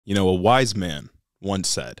You know, a wise man once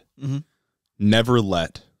said, never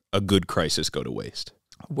let a good crisis go to waste.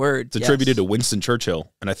 Word. It's attributed to Winston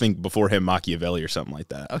Churchill, and I think before him, Machiavelli or something like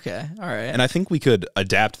that. Okay, all right. And I think we could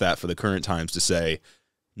adapt that for the current times to say,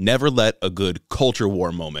 never let a good culture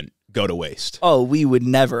war moment go to waste. Oh, we would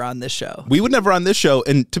never on this show. We would never on this show.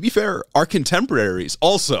 And to be fair, our contemporaries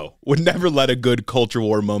also would never let a good culture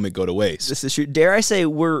war moment go to waste. This is true. Dare I say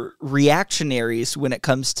we're reactionaries when it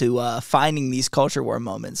comes to finding these culture war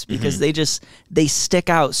moments because they stick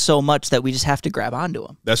out so much that we just have to grab onto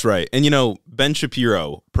them. That's right. And, you know, Ben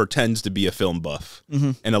Shapiro pretends to be a film buff.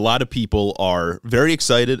 And a lot of people are very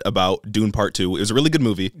excited about Dune Part 2. It was a really good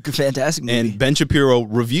movie. Fantastic movie. And Ben Shapiro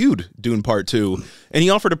reviewed Dune Part 2, and he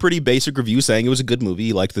offered a pretty basic review saying it was a good movie.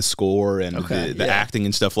 He liked the score and the acting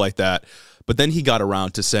and stuff like that. But then he got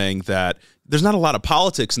around to saying that there's not a lot of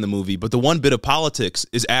politics in the movie, but the one bit of politics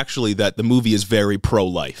is actually that the movie is very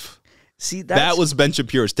pro-life. See, that was Ben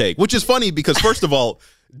Shapiro's take, which is funny because, first of all,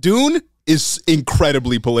 Dune is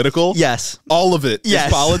incredibly political. Yes. All of it is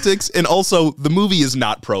politics, and also the movie is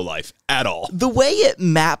not pro-life at all. The way it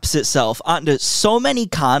maps itself onto so many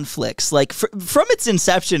conflicts, like from its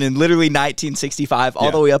inception in literally 1965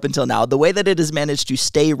 all the way up until now, the way that it has managed to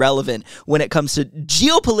stay relevant when it comes to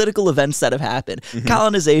geopolitical events that have happened,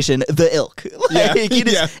 colonization, the ilk. It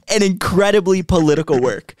is an incredibly political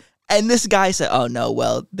work. And this guy said, oh, no,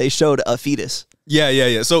 well, they showed a fetus.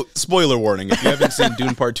 Yeah. So, spoiler warning, if you haven't seen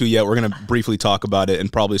Dune Part 2 yet, we're going to briefly talk about it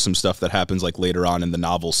and probably some stuff that happens like later on in the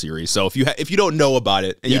novel series. So, if you don't know about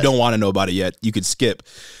it and you don't want to know about it yet, you could skip.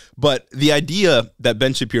 But the idea that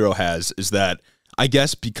Ben Shapiro has is that, I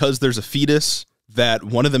guess, because there's a fetus that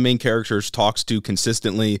one of the main characters talks to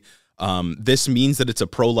consistently, this means that it's a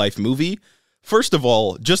pro-life movie. First of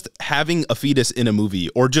all, just having a fetus in a movie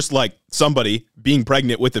or just like somebody being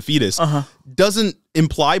pregnant with a fetus doesn't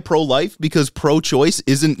imply pro-life because pro-choice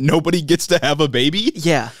isn't nobody gets to have a baby.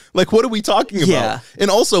 Yeah. Like, what are we talking about?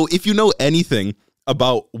 And also, if you know anything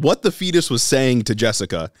about what the fetus was saying to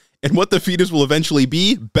Jessica and what the fetus will eventually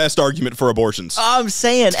be, best argument for abortions. I'm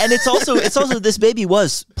saying, and it's also this baby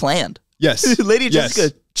was planned. Yes. Lady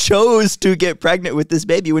Jessica chose to get pregnant with this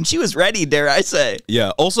baby when she was ready, dare I say.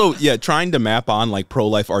 Yeah. Also, trying to map on like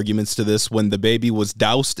pro-life arguments to this when the baby was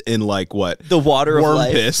doused in like what? The water of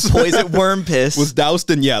life. Piss. Poison, worm piss. Was doused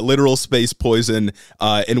in, literal space poison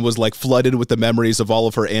and was like flooded with the memories of all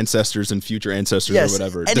of her ancestors and future ancestors or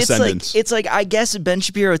whatever, and descendants. It's like, I guess Ben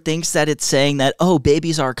Shapiro thinks that it's saying that, oh,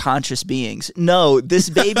 babies are conscious beings. No, this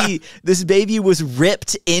baby was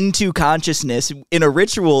ripped into consciousness in a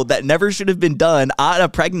ritual that never should have been done on a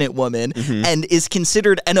pregnant woman and is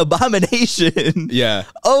considered an abomination. Yeah.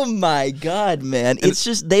 Oh my God, man. It's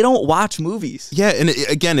just, they don't watch movies. Yeah. And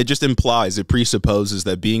again, it just implies, it presupposes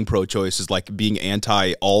that being pro-choice is like being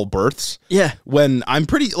anti all births. Yeah. When I'm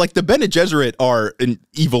pretty, like the Bene Gesserit are an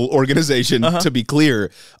evil organization to be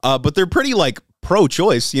clear, but they're pretty like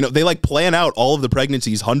pro-choice. You know, they like plan out all of the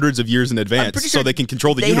pregnancies hundreds of years in advance so they can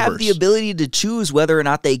control the universe. They have the ability to choose whether or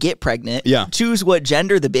not they get pregnant. Yeah. Choose what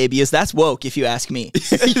gender the baby is. That's woke, if you ask me.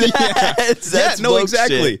 That's no, woke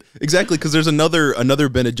exactly. shit. Exactly, because there's another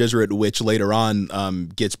Bene Gesserit witch later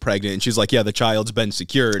on gets pregnant, and she's like, yeah, the child's been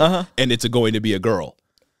secured, and it's going to be a girl.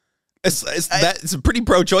 It's pretty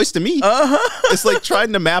pro-choice to me. It's like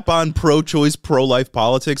trying to map on pro-choice, pro-life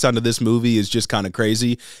politics onto this movie is just kind of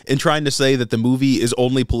crazy. And trying to say that the movie is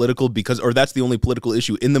only political because, or that's the only political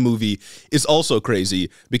issue in the movie is also crazy.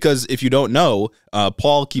 Because if you don't know,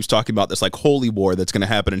 Paul keeps talking about this like holy war that's going to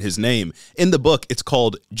happen in his name. In the book, it's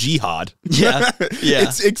called jihad. Yeah.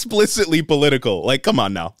 It's explicitly political. Like, come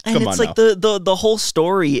on now. And it's like the whole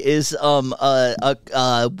story is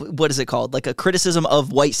what is it called? Like a criticism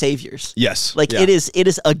of white saviors. Yes. Like it is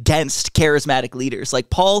against charismatic leaders. Like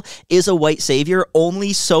Paul is a white savior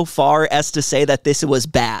only so far as to say that this was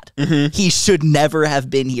bad. He should never have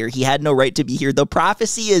been here. He had no right to be here. The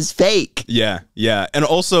prophecy is fake. Yeah. And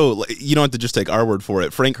also, you don't have to just take our word for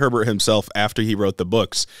it. Frank Herbert himself, after he wrote the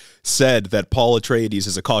books, said that Paul Atreides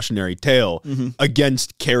is a cautionary tale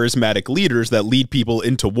against charismatic leaders that lead people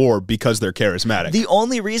into war because they're charismatic. The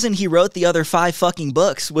only reason he wrote the other 5 fucking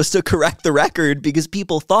books was to correct the record because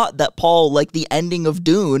people thought that Paul, like the ending of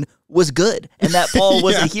Dune, was good and that Paul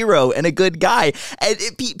was a hero and a good guy. And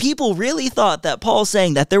people really thought that Paul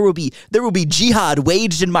saying that there will be jihad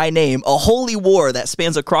waged in my name, a holy war that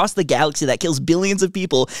spans across the galaxy that kills billions of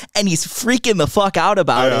people, and he's freaking the fuck out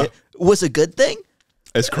about it, was a good thing.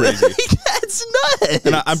 It's crazy. It's nuts.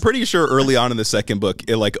 And I'm pretty sure early on in the second book,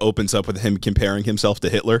 it like opens up with him comparing himself to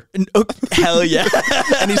Hitler. Oh, hell yeah.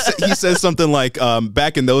 And he says something like,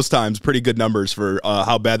 back in those times, pretty good numbers for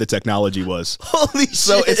how bad the technology was. Holy shit.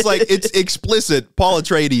 So it's like, it's explicit. Paul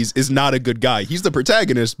Atreides is not a good guy. He's the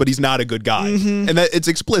protagonist, but he's not a good guy. And that it's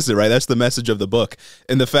explicit, right? That's the message of the book.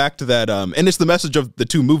 And the fact that, and it's the message of the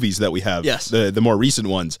two movies that we have, yes, the more recent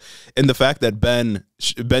ones. And the fact that Ben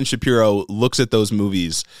Shapiro looks at those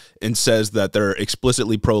movies and says that they're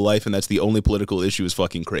explicitly pro-life and that's the only political issue is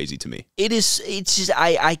fucking crazy to me. It's just,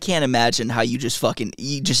 I can't imagine how you just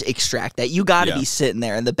extract that. You got to be sitting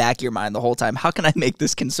there in the back of your mind the whole time. How can I make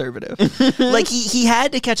this conservative? Like he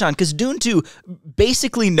had to catch on because Dune 2,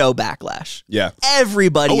 basically no backlash. Yeah.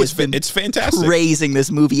 Everybody has been it's fantastic. Praising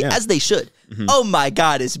this movie as they should. Oh my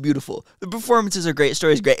God, it's beautiful. The performances are great.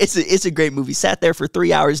 Story's great. It's a great movie. Sat there for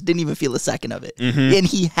 3 hours, didn't even feel a second of it. And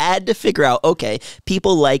he had to figure out, okay,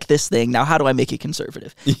 people like this thing. Now, how do I make it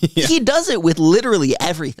conservative? He does it with literally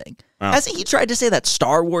everything. Hasn't he tried to say that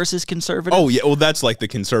Star Wars is conservative? Oh, yeah. Well, that's like the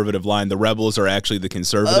conservative line. The rebels are actually the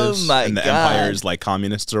conservatives. Oh, my and the God. Empire is like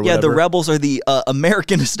communists or whatever. Yeah, the rebels are the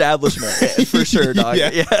American establishment, for sure, dog.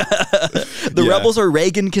 The rebels are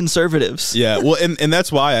Reagan conservatives. Yeah, well, and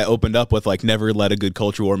that's why I opened up with like never let a good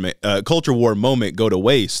culture war moment go to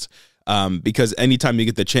waste. Because anytime you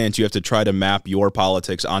get the chance, you have to try to map your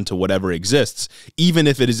politics onto whatever exists, even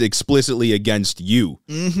if it is explicitly against you.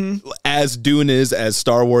 As Dune is, as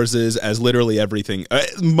Star Wars is, as literally everything,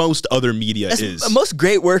 most other media is. Most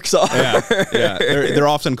great works are. Yeah. They're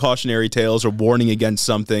often cautionary tales or warning against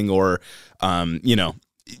something or, you know,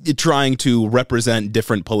 trying to represent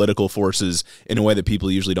different political forces in a way that people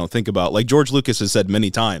usually don't think about. Like George Lucas has said many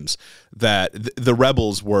times that the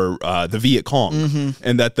rebels were the Viet Cong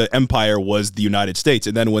and that the Empire was the United States.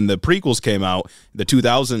 And then when the prequels came out,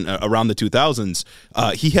 around the 2000s,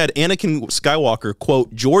 he had Anakin Skywalker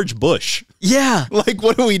quote George Bush. Yeah. Like,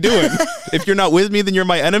 what are we doing? If you're not with me, then you're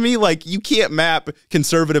my enemy. Like, you can't map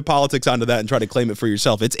conservative politics onto that and try to claim it for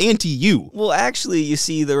yourself. It's anti-you. Well, actually, you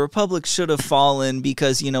see, the Republic should have fallen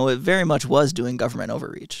because, you know, it very much was doing government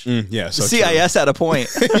overreach. Yeah, so the CIS had a point.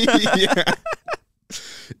 Yeah.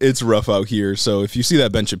 It's rough out here, so if you see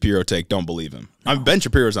that Ben Shapiro take, don't believe him. No. Ben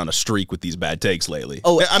Shapiro's on a streak with these bad takes lately.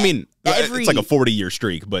 Oh, I mean, it's like a 40-year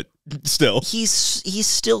streak, but still. He's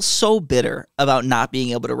still so bitter about not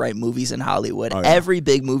being able to write movies in Hollywood. Oh, yeah. Every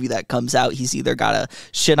big movie that comes out, he's either got to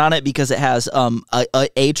shit on it because it has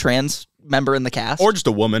a trans member in the cast, or just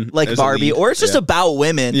a woman like Barbie, or it's just about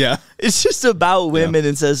women. Yeah, it's just about women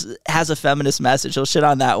and has a feminist message. He'll shit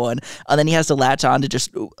on that one, and then he has to latch on to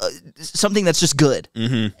just something that's just good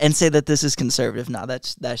and say that this is conservative. Nah,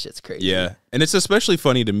 that shit's crazy. Yeah, and it's especially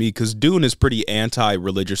funny to me because Dune is pretty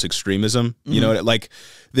anti-religious extremism. You know, like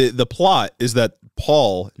the plot is that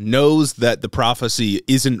Paul knows that the prophecy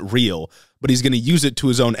isn't real, but he's going to use it to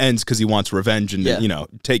his own ends because he wants revenge and, you know,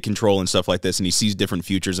 take control and stuff like this, and he sees different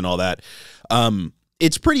futures and all that.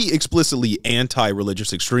 It's pretty explicitly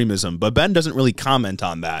anti-religious extremism, but Ben doesn't really comment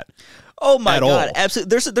on that. Oh my God,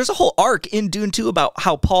 absolutely. There's a whole arc in Dune 2 about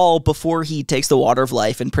how Paul, before he takes the water of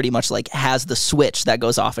life and pretty much like has the switch that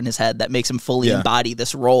goes off in his head that makes him fully embody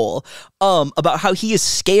this role, about how he is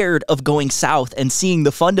scared of going south and seeing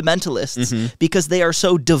the fundamentalists because they are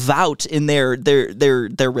so devout in their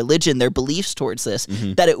religion, their beliefs towards this,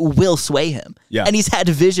 that it will sway him. Yeah. And he's had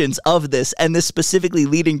visions of this, and this specifically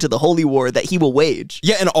leading to the holy war that he will wage.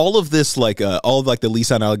 Yeah, and all of this, like all of like the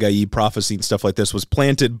Lisan al-Gaib prophecy and stuff like this was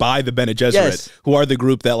planted by the Bene Gesserit, who are the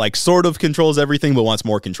group that like sort of controls everything but wants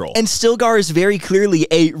more control. And Stilgar is very clearly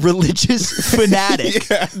a religious fanatic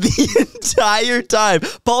the entire time.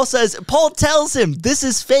 Paul tells him, this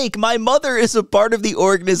is fake. My mother is a part of the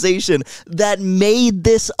organization that made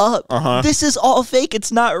this up. This is all fake.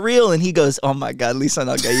 It's not real. And he goes, oh my God, Lisan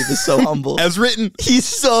al-Gaib is so humble. As written. He's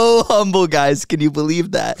so humble, guys. Can you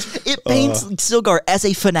believe that? It paints Stilgar as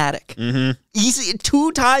a fanatic. He's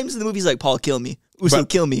 2 times in the movie, he's like, Paul, kill me. Uso,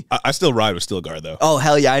 kill me. I still ride with Stilgar, though. Oh,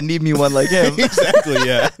 hell yeah. I need me one like him. Exactly,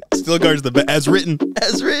 yeah. Stilgar's the best. As written.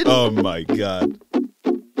 As written. Oh, my God.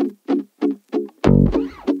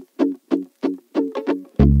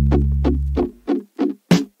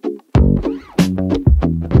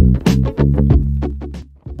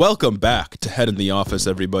 Welcome back to Head in the Office,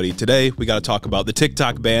 everybody. Today, we got to talk about the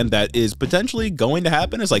TikTok ban that is potentially going to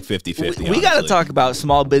happen. It's like 50-50. We got to talk about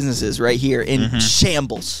small businesses right here in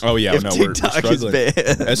shambles. Oh, yeah. If No, TikTok we're is struggling.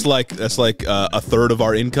 banned. That's like a third of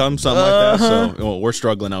our income, something like that. So we're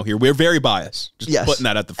struggling out here. We're very biased. Just putting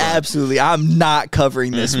that at the front. Absolutely. I'm not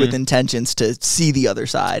covering this with intentions to see the other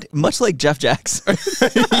side, much like Jeff Jackson.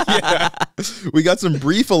 Yeah. We got some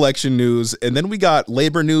brief election news, and then we got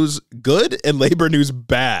labor news good and labor news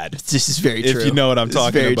bad. This is very true. If you know what I'm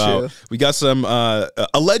talking about. True. We got some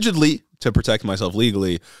allegedly, to protect myself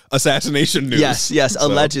legally, assassination news. Yes, So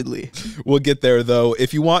allegedly. We'll get there, though.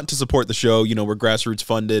 If you want to support the show, you know, we're grassroots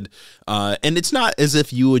funded, and it's not as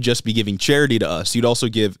if you would just be giving charity to us. You'd also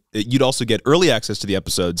get early access to the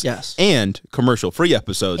episodes, yes, and commercial-free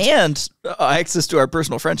episodes, and access to our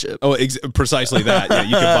personal friendship. Oh, precisely that. Yeah,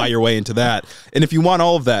 you can buy your way into that. And if you want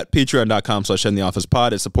all of that,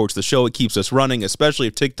 patreon.com/headintheofficepod. It supports the show. It keeps us running, especially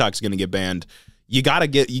if TikTok's going to get banned. You gotta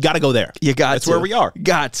go there. That's where we are.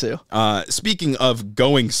 Got to. Speaking of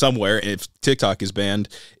going somewhere, if TikTok is banned,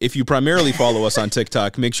 if you primarily follow us on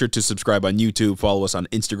TikTok, make sure to subscribe on YouTube, follow us on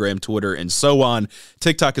Instagram, Twitter, and so on.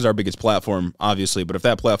 TikTok is our biggest platform, obviously, but if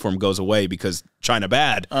that platform goes away because China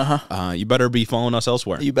bad, you better be following us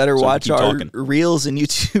elsewhere. You better watch our Reels and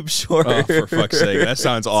YouTube Shorts. Oh, for fuck's sake, that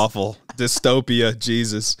sounds awful. Dystopia,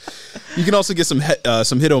 Jesus. You can also get some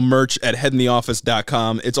Hiddo merch at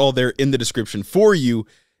headintheoffice.com. It's all there in the description for you.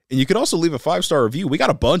 And you can also leave a 5-star review. We got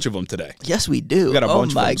a bunch of them today. Yes, we do. We got a bunch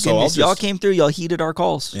of them. My goodness. Y'all came through. Y'all heeded our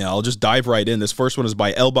calls. Yeah, I'll just dive right in. This first one is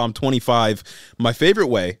by Lbomb25. My favorite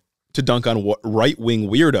way to dunk on right-wing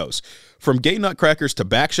weirdos. From gay nutcrackers to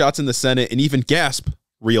backshots in the Senate and even gasp,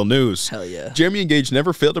 real news. Hell yeah. Jeremy and Gage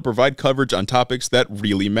never failed to provide coverage on topics that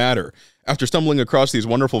really matter. After stumbling across these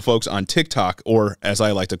wonderful folks on TikTok, or as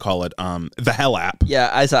I like to call it, the Hell app. Yeah,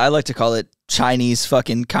 I like to call it Chinese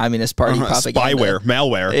fucking Communist Party propaganda. Spyware,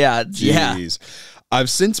 malware. Yeah, Jeez. I've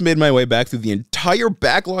since made my way back through the entire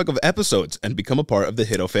backlog of episodes and become a part of the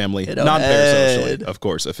Hiddo family. Non-parasocially, of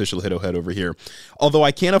course, official Hiddo head over here. Although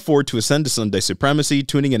I can't afford to ascend to Sunday supremacy,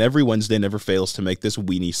 tuning in every Wednesday never fails to make this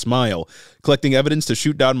weenie smile. Collecting evidence to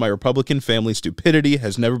shoot down my Republican family stupidity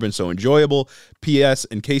has never been so enjoyable. P.S.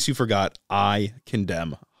 In case you forgot, I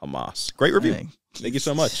condemn Hamas. Great review. Thank you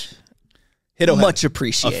so much. Hiddo much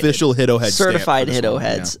appreciated. Official Hiddo head. Certified Hiddo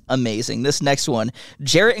heads. Yeah. Amazing. This next one,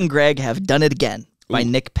 Jarrett and Greg have done it again. By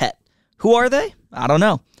Nick Pett. Who are they? I don't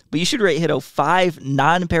know. But you should rate Hiddo 5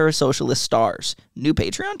 non-parasocialist stars. New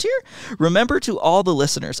Patreon tier? Remember, to all the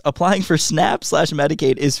listeners, applying for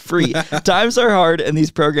SNAP/Medicaid is free. Times are hard, and these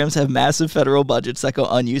programs have massive federal budgets that go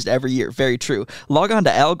unused every year. Very true. Log on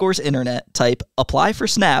to Al Gore's internet, type apply for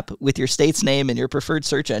SNAP with your state's name and your preferred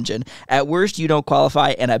search engine. At worst, you don't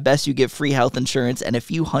qualify, and at best, you get free health insurance and a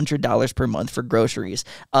few $100s per month for groceries.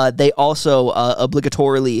 They also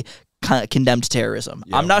obligatorily condemned terrorism.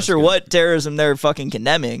 Yeah, I'm not sure what terrorism they're fucking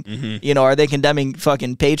condemning. You know, are they condemning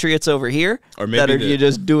fucking patriots over here or maybe that are you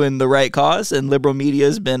just doing the right cause and liberal media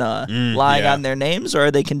has been lying on their names, or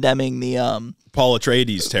are they condemning the Paul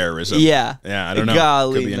Atreides terrorism? Yeah, I don't know.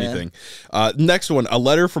 Golly, could be anything. Next one, a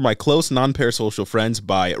letter from my close non-parasocial friends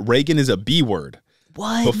by Reagan is a B word.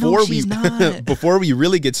 What? No, she's not. Before we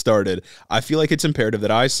really get started, I feel like it's imperative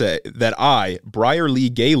that I, Briar Lee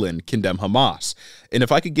Galen, condemn Hamas. And if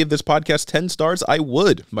I could give this podcast 10 stars, I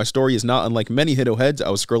would. My story is not unlike many Hiddo heads. I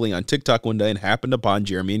was scrolling on TikTok one day and happened upon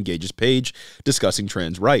Jeremy and Gage's page discussing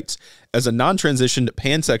trans rights. As a non-transitioned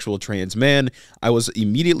pansexual trans man, I was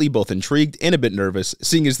immediately both intrigued and a bit nervous,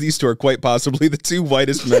 seeing as these two are quite possibly the two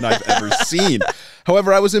whitest men I've ever seen.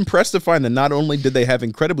 However, I was impressed to find that not only did they have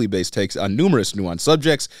incredibly based takes on numerous nuanced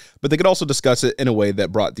subjects, but they could also discuss it in a way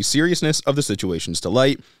that brought the seriousness of the situations to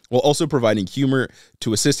light, while also providing humor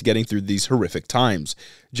to assist getting through these horrific times.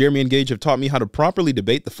 Jeremy and Gage have taught me how to properly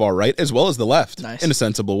debate the far right as well as the left in a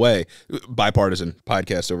sensible way. Bipartisan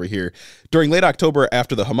podcast over here. During late October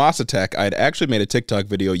after the Hamas attack, I had actually made a TikTok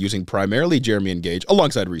video using primarily Jeremy and Gage,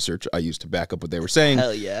 alongside research I used to back up what they were saying,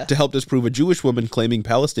 to help disprove a Jewish woman claiming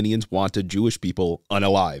Palestinians wanted Jewish people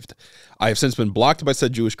unalived. I have since been blocked by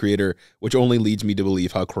said Jewish creator, which only leads me to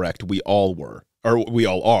believe how correct we all were. Or we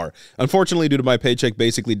all are. Unfortunately, due to my paycheck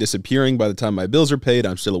basically disappearing by the time my bills are paid,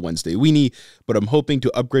 I'm still a Wednesday weenie, but I'm hoping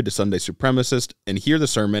to upgrade to Sunday supremacist and hear the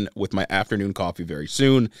sermon with my afternoon coffee very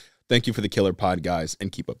soon. Thank you for the killer pod, guys,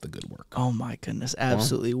 and keep up the good work. Oh my goodness.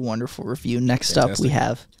 Absolutely wonderful review. Next up, we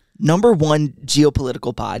have #1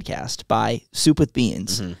 geopolitical podcast by Soup with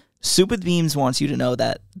Beans. Soup with Beans wants you to know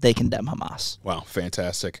that they condemn Hamas. Wow,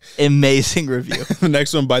 fantastic. Amazing review. The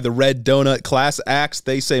next one by the Red Donut Class Axe.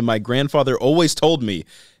 They say, my grandfather always told me,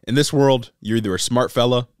 in this world, you're either a smart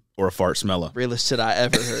fella or a fart smeller? Realest shit I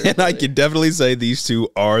ever heard. And I can definitely say these two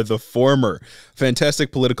are the former.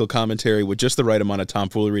 Fantastic political commentary with just the right amount of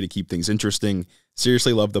tomfoolery to keep things interesting.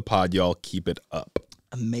 Seriously love the pod, y'all. Keep it up.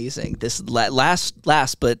 Amazing. This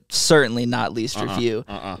last but certainly not least review.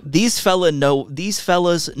 These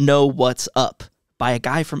fellas know what's up, by a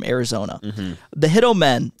guy from Arizona. The Hiddo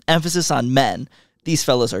men, emphasis on men, these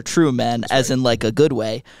fellas are true men, as in like a good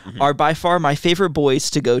way, are by far my favorite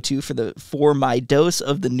boys to go to for my dose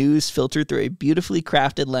of the news filtered through a beautifully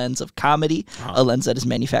crafted lens of comedy, a lens that is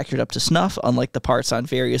manufactured up to snuff, unlike the parts on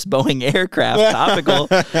various Boeing aircraft topical.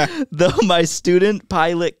 Though my student,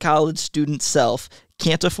 pilot, college student self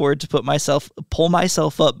can't afford to pull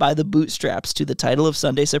myself up by the bootstraps to the title of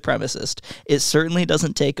Sunday supremacist, it certainly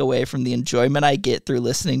doesn't take away from the enjoyment I get through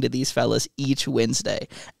listening to these fellas each Wednesday.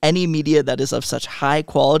 Any media that is of such high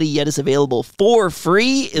quality yet is available for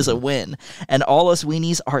free is a win, and all us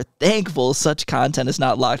weenies are thankful such content is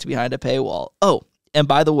not locked behind a paywall. Oh, and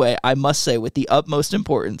by the way, I must say with the utmost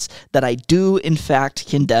importance that I do, in fact,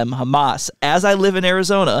 condemn Hamas, as I live in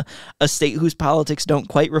Arizona, a state whose politics don't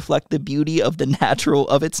quite reflect the beauty of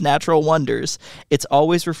its natural wonders. It's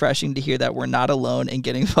always refreshing to hear that we're not alone in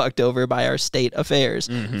getting fucked over by our state affairs.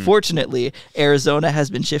 Fortunately, Arizona has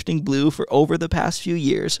been shifting blue for over the past few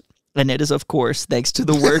years. And it is, of course, thanks to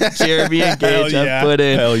the work Jeremy and Gage have put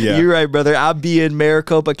in. Hell yeah. You're right, brother. I'll be in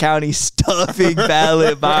Maricopa County stuffing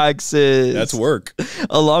ballot boxes. That's work.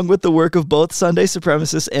 Along with the work of both Sunday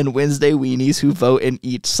supremacists and Wednesday weenies who vote in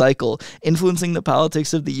each cycle, influencing the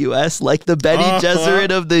politics of the U.S. like the Betty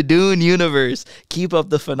Gesserit of the Dune universe. Keep up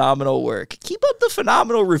the phenomenal work. Keep up the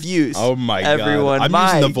phenomenal reviews. Oh, my everyone. God. I'm my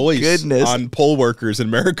using the voice goodness. on poll workers in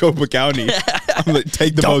Maricopa County. I'm like,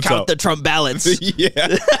 take the Don't votes count out. the Trump ballots.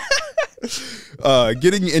 Yeah.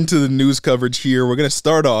 Getting into the news coverage here, we're going to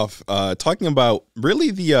start off talking about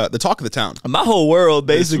really the talk of the town. My whole world,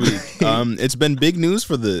 basically. It's been big news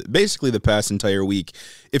for basically the past entire week.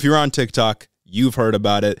 If you're on TikTok, you've heard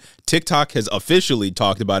about it. TikTok has officially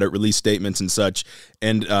talked about it, released statements and such.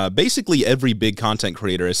 And basically every big content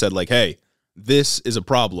creator has said like, hey, this is a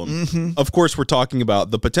problem. Of course, we're talking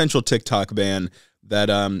about the potential TikTok ban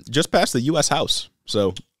that just passed the U.S. House.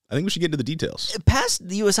 So I think we should get into the details. It passed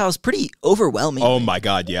the U.S. House pretty overwhelming. Oh, my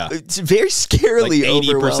God, yeah. It's very scarily like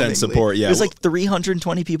 80% overwhelmingly. support, yeah. It was like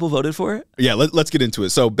 320 people voted for it. Yeah, let's get into it.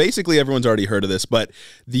 So basically, everyone's already heard of this, but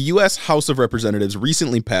the U.S. House of Representatives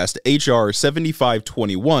recently passed H.R.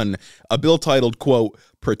 7521, a bill titled, quote,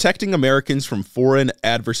 Protecting Americans from Foreign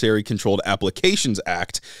Adversary-Controlled Applications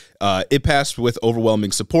Act. It passed with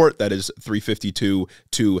overwhelming support. That is 352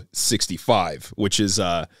 to 65, which is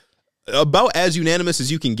about as unanimous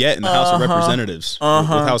as you can get in the House of Representatives with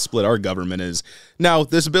how split our government is. Now,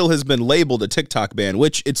 this bill has been labeled a TikTok ban,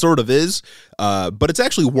 which it sort of is, but it's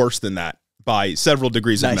actually worse than that by several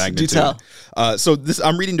degrees of magnitude. Do tell. So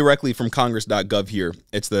I'm reading directly from congress.gov here.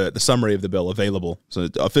 It's the summary of the bill available. So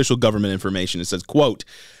official government information. It says, quote,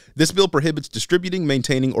 this bill prohibits distributing,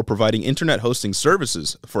 maintaining, or providing internet hosting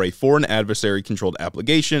services for a foreign adversary-controlled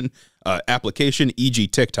application, e.g.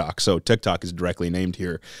 TikTok. So TikTok is directly named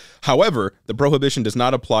here. However, the prohibition does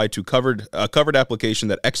not apply to a covered application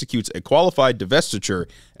that executes a qualified divestiture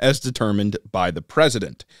as determined by the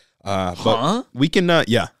president. But we can,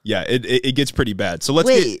 it gets pretty bad. So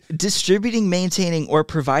let's distributing, maintaining, or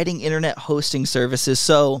providing internet hosting services.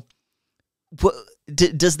 So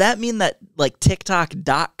does that mean that like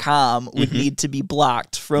TikTok.com would need to be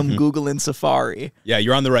blocked from Google and Safari? Yeah,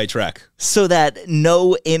 you're on the right track. So that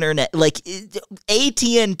no internet, like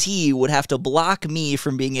AT&T would have to block me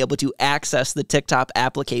from being able to access the TikTok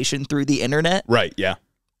application through the internet? Right, yeah.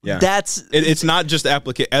 Yeah, it's not just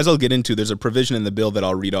as I'll get into, there's a provision in the bill that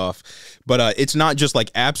I'll read off, but it's not just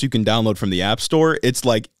like apps you can download from the App Store. It's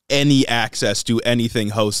like any access to anything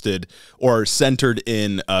hosted or centered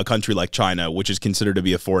in a country like China, which is considered to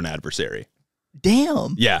be a foreign adversary.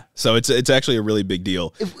 Damn. Yeah, so it's actually a really big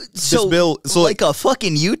deal. So, this bill, like a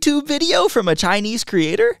fucking YouTube video from a Chinese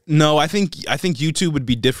creator? No, I think YouTube would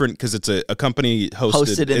be different because it's a company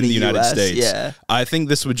hosted in the United US, States. Yeah. I think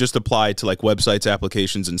this would just apply to like websites,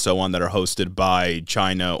 applications, and so on that are hosted by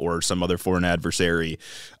China or some other foreign adversary.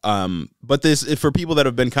 But this, for people that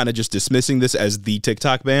have been kind of just dismissing this as the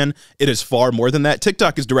TikTok ban, it is far more than that.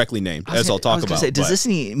 TikTok is directly named, as I'll talk about. Does this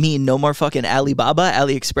mean no more fucking Alibaba,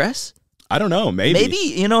 AliExpress? I don't know. Maybe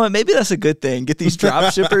you know what? Maybe that's a good thing. Get these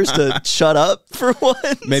drop shippers to shut up for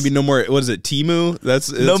once. Maybe no more. What is it? Temu. That's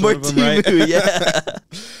no more them, Temu. Right?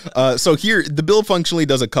 Yeah. So here, the bill functionally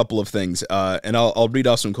does a couple of things, and I'll read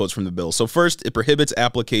off some quotes from the bill. So first, it prohibits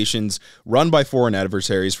applications run by foreign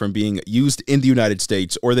adversaries from being used in the United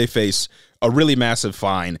States, or they face a really massive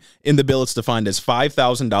fine. In the bill, it's defined as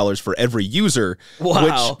 $5,000 for every user,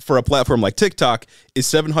 Wow. which for a platform like TikTok is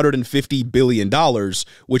 $750 billion,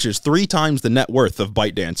 which is 3 times the net worth of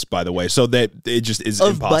ByteDance, by the way. So that it just is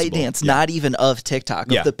of impossible. ByteDance, not even of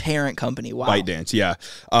TikTok, of the parent company. Wow. ByteDance, yeah.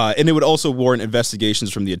 And it would also warrant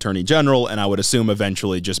investigations from the Attorney General, and I would assume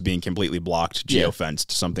eventually just being completely blocked,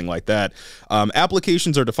 geofenced, something like that.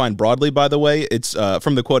 Applications are defined broadly, by the way. It's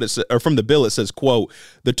from the quote, or from the bill, it says, quote,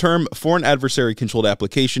 the term foreign adversary controlled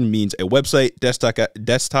application means a website,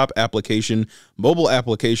 desktop application, mobile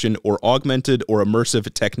application, or augmented or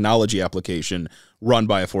immersive technology application run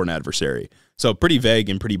by a foreign adversary. So pretty vague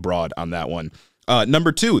and pretty broad on that one.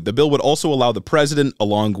 Number 2, the bill would also allow the president,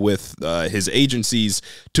 along with his agencies,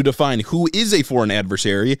 to define who is a foreign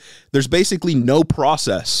adversary. There's basically no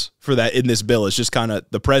process for that in this bill. It's just kind of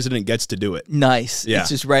the president gets to do it. Nice. Yeah. It's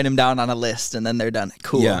just write them down on a list and then they're done.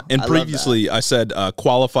 Cool. Yeah. And previously I said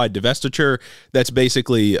qualified divestiture. That's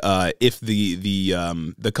basically if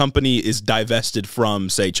the company is divested from,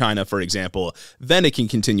 say, China, for example, then it can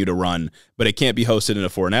continue to run, but it can't be hosted in a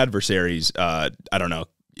foreign adversary's, I don't know,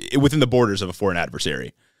 within the borders of a foreign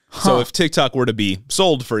adversary. So if TikTok were to be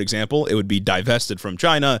sold, for example, it would be divested from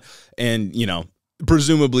China and, you know,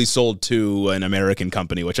 presumably sold to an American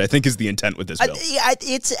company, which I think is the intent with this bill.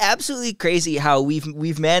 It's absolutely crazy how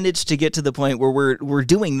we've managed to get to the point where we're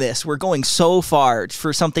doing this. We're going so far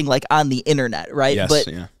for something like on the internet, right? Yes,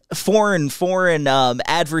 but yeah. Foreign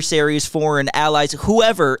adversaries, foreign allies,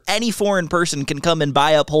 whoever, any foreign person can come and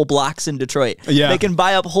buy up whole blocks in Detroit. Yeah. They can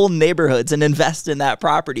buy up whole neighborhoods and invest in that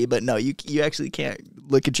property. But no, you actually can't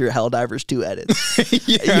look at your Helldivers 2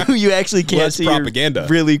 edits. You actually can't see propaganda. Your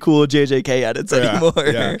really cool JJK edits anymore.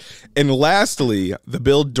 Yeah. And lastly, the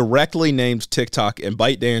bill directly names TikTok and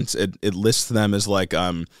ByteDance. It lists them as like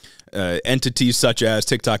entities such as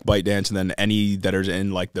TikTok, ByteDance, and then any that are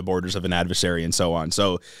in like the borders of an adversary and so on.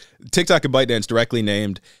 So TikTok and ByteDance directly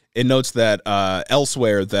named. It notes that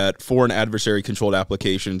elsewhere that foreign adversary controlled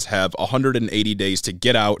applications have 180 days to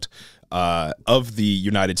get out of the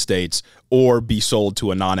United States or be sold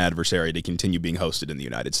to a non-adversary to continue being hosted in the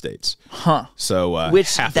United States. So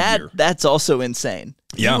which that's also insane.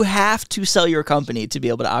 Yeah. You have to sell your company to be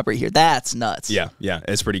able to operate here. That's nuts. Yeah,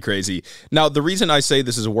 it's pretty crazy. Now, the reason I say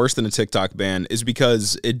this is worse than a TikTok ban is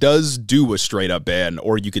because it does do a straight-up ban,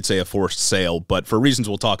 or you could say a forced sale, but for reasons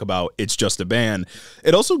we'll talk about, it's just a ban.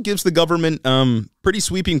 It also gives the government pretty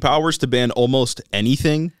sweeping powers to ban almost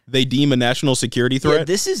anything they deem a national security threat. Yeah,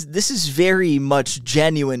 this is very much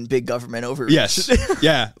genuine big government overreach. Yes.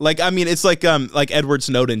 Yeah. Like, I mean, it's like Edward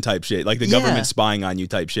Snowden type shit, like the government spying on you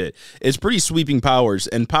type shit. It's pretty sweeping powers,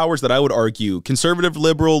 and powers that I would argue, conservative,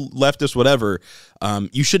 liberal, leftist, whatever,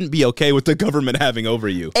 you shouldn't be okay with the government having over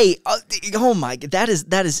you. Hey, oh my God, that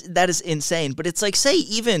is insane. But it's like, say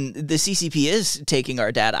even the CCP is taking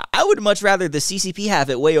our data. I would much rather the CCP have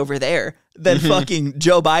it way over there than fucking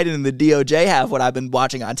Joe Biden and the DOJ have what I've been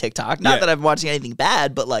watching on TikTok. Not that I've been watching anything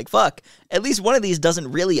bad, but like, fuck, at least one of these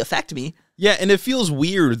doesn't really affect me. Yeah, and it feels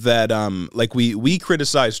weird that like we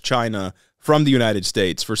criticize China from the United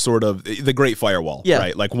States for sort of the Great Firewall,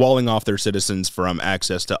 right? Like walling off their citizens from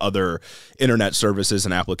access to other internet services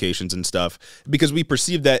and applications and stuff, because we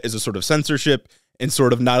perceive that as a sort of censorship and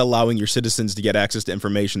sort of not allowing your citizens to get access to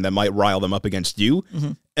information that might rile them up against you.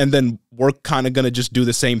 And then we're kind of going to just do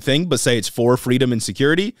the same thing, but say it's for freedom and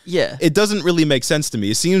security. Yeah. It doesn't really make sense to me.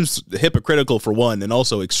 It seems hypocritical for one, and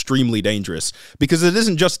also extremely dangerous, because it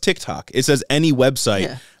isn't just TikTok. It says any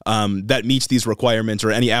website that meets these requirements,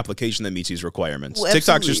 or any application that meets these requirements. Well,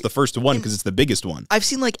 TikTok's just the first one because it's the biggest one. I've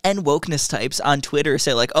seen like wokeness types on Twitter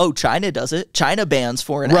say like, oh, China does it. China bans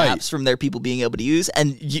foreign apps from their people being able to use,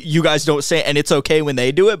 and you guys don't say, and it's okay when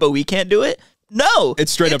they do it, but we can't do it. No,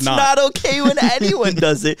 it's straight up not. It's not okay when anyone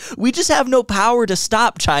does it. We just have no power to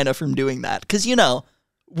stop China from doing that because, you know,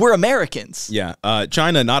 we're Americans. Yeah.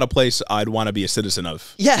 China, not a place I'd want to be a citizen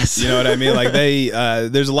of. Yes. You know what I mean? Like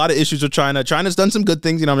there's a lot of issues with China. China's done some good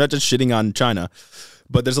things. You know, I'm not just shitting on China,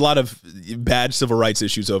 but there's a lot of bad civil rights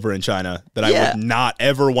issues over in China that I would not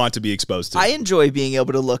ever want to be exposed to. I enjoy being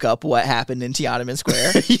able to look up what happened in Tiananmen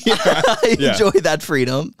Square. I enjoy that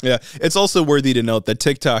freedom. Yeah. It's also worthy to note that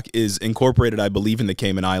TikTok is incorporated, I believe, in the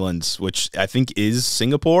Cayman Islands, which I think is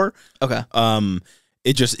Singapore. Okay.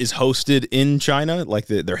 It just is hosted in China, like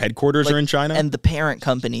their headquarters are in China. And the parent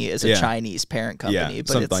company is a Chinese parent company. Yeah, but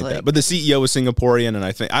something like that. But the CEO is Singaporean, and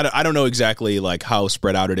I think, I don't know exactly like how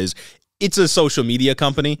spread out it is. it's a social media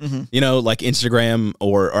company, you know, like Instagram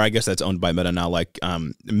or I guess that's owned by Meta now, like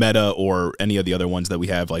Meta or any of the other ones that we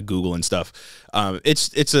have, like Google and stuff.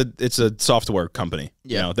 It's a software company.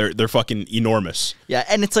 Yeah. You know, they're fucking enormous. Yeah,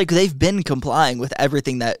 and it's like they've been complying with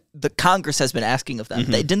everything that the Congress has been asking of them.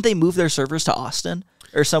 Didn't they move their servers to Austin?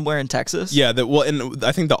 Or somewhere in Texas? Yeah, well, and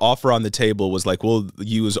I think the offer on the table was like, we'll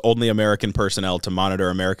use only American personnel to monitor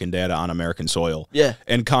American data on American soil. Yeah.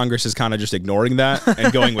 And Congress is kind of just ignoring that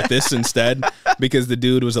and going with this instead because the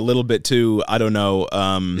dude was a little bit too, I don't know.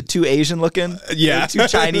 Too Asian looking? Yeah. Too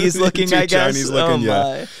Chinese looking, I guess? Chinese looking,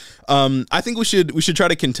 yeah. I think we should try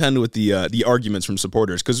to contend with the arguments from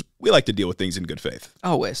supporters because we like to deal with things in good faith.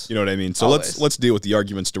 Always. You know what I mean? So let's deal with the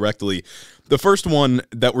arguments directly. The first one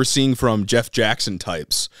that we're seeing from Jeff Jackson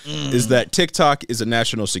types is that TikTok is a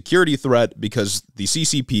national security threat because the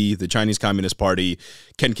CCP, the Chinese Communist Party,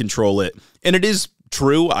 can control it. And it is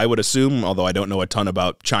true, I would assume, although I don't know a ton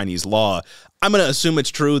about Chinese law. I'm going to assume it's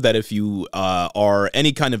true that if you are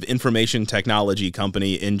any kind of information technology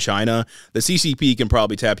company in China, the CCP can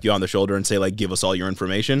probably tap you on the shoulder and say, like, give us all your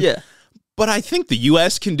information. Yeah. But I think the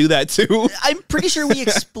U.S. can do that too. I'm pretty sure we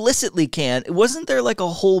explicitly can. Wasn't there like a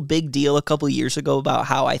whole big deal a couple years ago about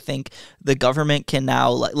how I think the government can now,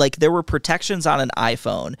 like there were protections on an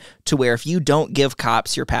iPhone to where if you don't give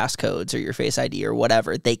cops your passcodes or your Face ID or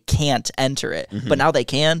whatever, they can't enter it. But now they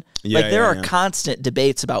can. Yeah, there are constant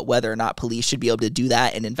debates about whether or not police should be able to do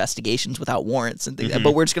that in investigations without warrants and things.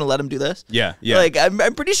 But we're just going to let them do this? Yeah, yeah. Like,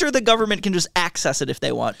 I'm pretty sure the government can just access it if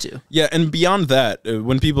they want to. Yeah, and beyond that,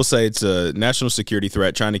 when people say it's a national security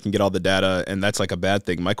threat, China can get all the data, and that's like a bad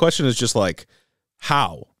thing. My question is just like,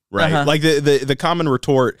 how? Right? Like the common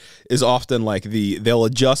retort is often like they'll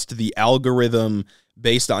adjust the algorithm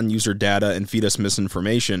based on user data and feed us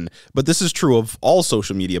misinformation. But this is true of all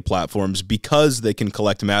social media platforms because they can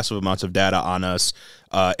collect massive amounts of data on us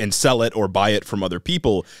and sell it or buy it from other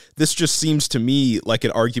people. This just seems to me like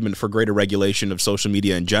an argument for greater regulation of social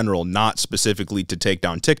media in general, not specifically to take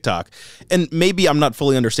down TikTok. And maybe I'm not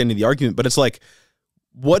fully understanding the argument, but it's like,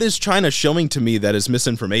 what is China showing to me that is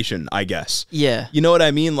misinformation, I guess? Yeah. You know what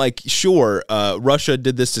I mean? Like, sure, Russia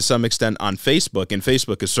did this to some extent on Facebook, and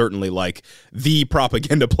Facebook is certainly like the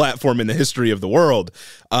propaganda platform in the history of the world.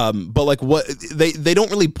 But like what they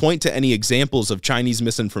don't really point to any examples of Chinese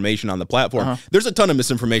misinformation on the platform. There's a ton of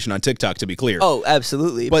misinformation on TikTok, to be clear. Oh,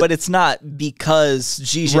 absolutely. But it's not because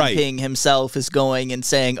Xi Jinping himself is going and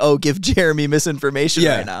saying, oh, give Jeremy misinformation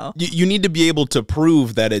right now. You need to be able to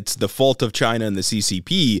prove that it's the fault of China and the CCP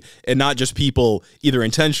and not just people either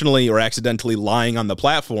intentionally or accidentally lying on the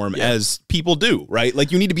platform as people do, right?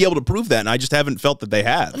 Like you need to be able to prove that, and I just haven't felt that they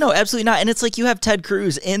have. No, absolutely not. And it's like you have Ted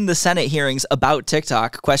Cruz in the Senate hearings about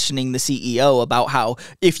TikTok questioning the CEO about how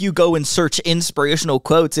if you go and search inspirational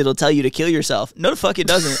quotes, it'll tell you to kill yourself. No, the fuck it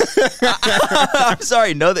doesn't. I'm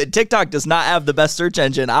sorry, no, that TikTok does not have the best search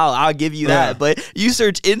engine. I'll give you that. But you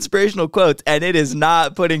search inspirational quotes, and it is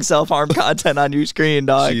not putting self-harm content on your screen,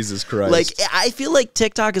 dog. Jesus Christ. Like, I feel like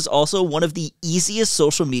TikTok is also one of the easiest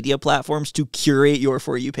social media platforms to curate your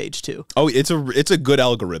For You page to. Oh, it's a good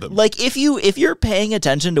algorithm. Like if you're paying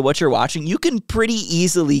attention to what you're watching, you can pretty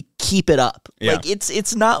easily keep it up. Yeah. Like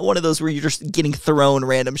it's not one of those where you're just getting thrown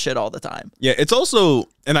random shit all the time. Yeah, it's also,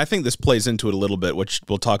 and I think this plays into it a little bit, which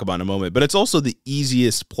we'll talk about in a moment, but it's also the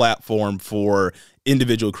easiest platform for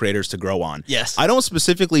individual creators to grow on. Yes. I don't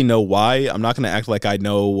specifically know why. I'm not going to act like I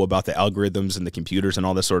know about the algorithms and the computers and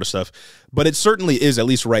all this sort of stuff, but it certainly is, at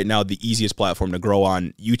least right now, the easiest platform to grow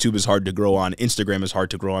on. YouTube is hard to grow on. Instagram is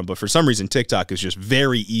hard to grow on, but for some reason, TikTok is just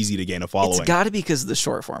very easy to gain a following. It's got to be because of the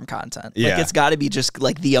short form content. Yeah. Like it's got to be just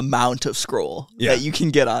like the amount of scroll that you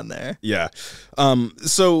can get on there. Yeah.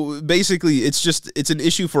 So basically, it's an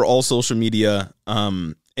issue for all social media.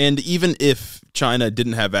 And even if China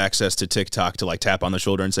didn't have access to TikTok to like tap on the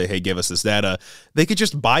shoulder and say, hey, give us this data, they could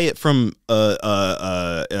just buy it from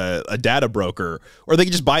a data broker, or they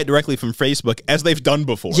could just buy it directly from Facebook, as they've done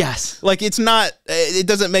before. Yes. Like it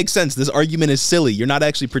doesn't make sense. This argument is silly. You're not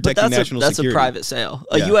actually protecting national security. That's a private sale.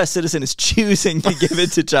 A U.S. citizen is choosing to give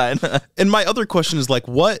it to China. And my other question is like,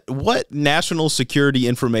 what national security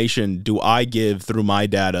information do I give through my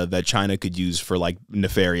data that China could use for like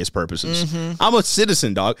nefarious purposes? I'm a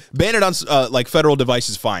citizen, dog. Ban it on like federal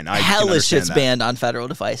devices, fine. Hellish shit's banned on federal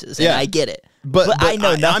devices, and I get it. But I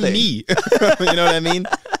know nothing. I'm me. You know what I mean?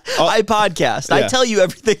 I podcast. I tell you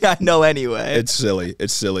everything I know anyway. It's silly.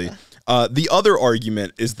 It's silly. The other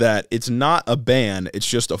argument is that it's not a ban, it's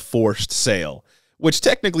just a forced sale. Which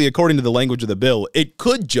technically, according to the language of the bill, it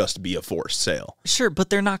could just be a forced sale. Sure,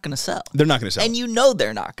 but they're not going to sell. They're not going to sell. And you know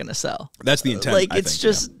they're not going to sell. That's the intent, Like,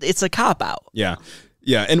 it's a cop-out. Yeah.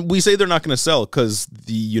 Yeah, and we say they're not going to sell because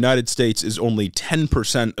the United States is only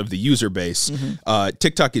 10% of the user base.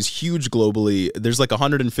 TikTok is huge globally. There's like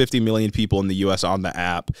 150 million people in the U.S. on the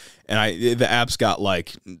app, and the app's got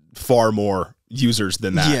like far more users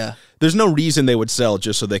than that. Yeah. There's no reason they would sell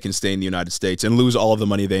just so they can stay in the United States and lose all of the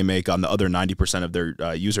money they make on the other 90% of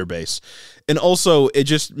their user base. And also, it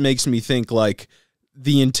just makes me think like,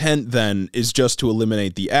 the intent then is just to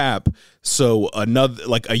eliminate the app, so another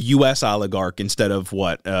like a U.S. oligarch instead of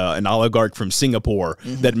an oligarch from Singapore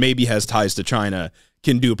that maybe has ties to China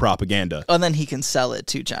can do propaganda. And then he can sell it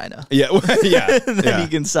to China. Yeah, yeah. Then he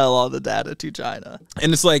can sell all the data to China.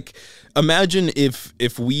 And it's like, imagine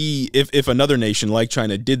if another nation like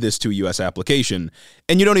China did this to a U.S. application,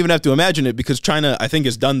 and you don't even have to imagine it because China, I think,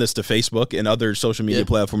 has done this to Facebook and other social media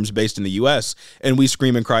platforms based in the U.S., and we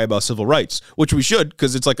scream and cry about civil rights, which we should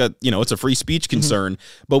because it's like it's a free speech concern,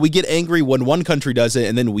 but we get angry when one country does it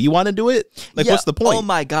and then we want to do it? Like, what's the point? Oh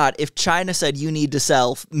my God, if China said you need to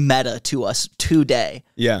sell Meta to us today,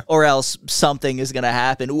 or else something is going to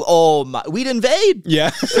happen. Oh my, we'd invade.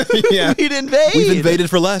 Yeah. Yeah. We'd invade. We've invaded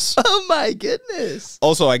for less. Oh my goodness.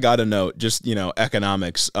 Also, I got to note, just,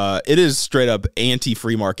 economics, it is straight up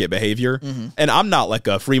anti-free market behavior. And I'm not like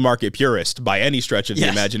a free market purist by any stretch of the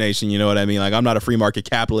imagination. You know what I mean? Like, I'm not a free market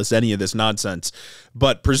capitalist, any of this nonsense.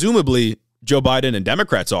 But presumably, Joe Biden and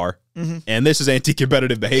Democrats are. And this is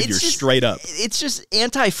anti-competitive behavior straight up. It's just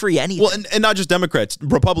anti-free anything. Well, and not just Democrats,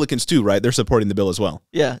 Republicans too, right? They're supporting the bill as well.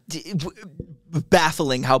 Yeah.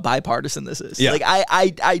 Baffling how bipartisan this is. Yeah. Like,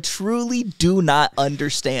 I truly do not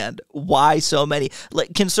understand why so many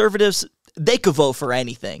conservatives, they could vote for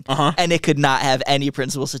anything and it could not have any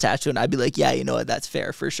principles attached to it. And I'd be like, yeah, you know what? That's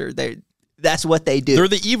fair for sure. That's what they do. They're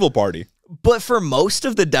the evil party. But for most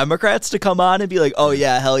of the Democrats to come on and be like, oh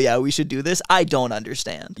yeah, hell yeah, we should do this, I don't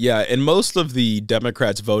understand. Yeah, and most of the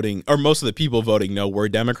Democrats voting, or most of the people voting no were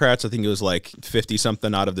Democrats. I think it was like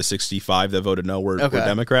 50-something out of the 65 that voted no were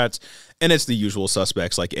Democrats. And it's the usual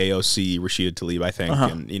suspects like AOC, Rashida Tlaib, I think,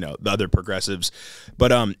 and the other progressives.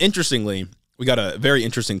 But interestingly, we got a very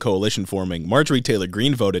interesting coalition forming. Marjorie Taylor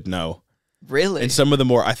Greene voted no. Really? And some of the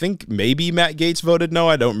more, I think maybe Matt Gaetz voted no.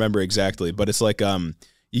 I don't remember exactly, but it's like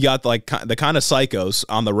you got like the kind of psychos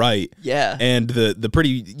on the right, and the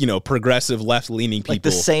pretty progressive left leaning people, like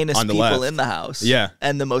the sanest on the people left. in the house,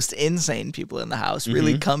 and the most insane people in the house,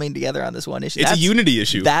 really coming together on this one issue. It's a unity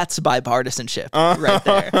issue. That's bipartisanship right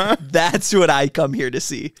there. That's what I come here to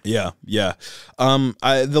see. Yeah, yeah.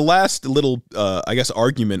 The last little I guess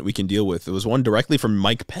argument we can deal with, it was one directly from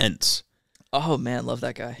Mike Pence. Oh man, love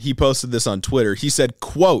that guy. He posted this on Twitter. He said,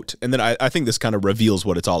 quote, and then I think this kind of reveals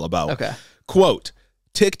what it's all about. Okay. Quote,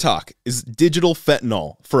 TikTok is digital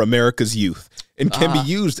fentanyl for America's youth and can be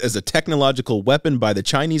used as a technological weapon by the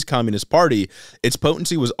Chinese Communist Party. Its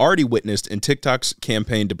potency was already witnessed in TikTok's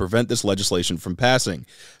campaign to prevent this legislation from passing.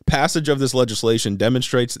 Passage of this legislation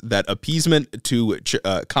demonstrates that appeasement to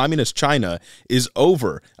communist China is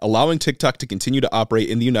over. Allowing TikTok to continue to operate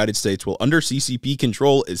in the United States while under CCP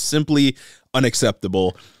control is simply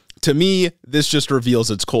unacceptable. To me, this just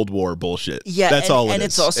reveals it's Cold War bullshit. Yeah, that's all it is. And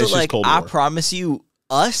it's also like, I promise you,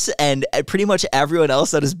 us and pretty much everyone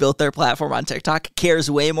else that has built their platform on TikTok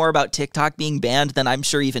cares way more about TikTok being banned than I'm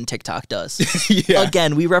sure even TikTok does.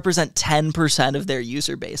 Again, we represent 10% of their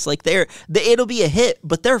user base. Like it'll be a hit,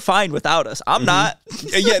 but they're fine without us. I'm not.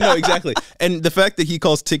 Yeah, no, exactly. And the fact that he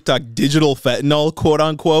calls TikTok digital fentanyl, quote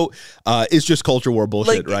unquote, is just culture war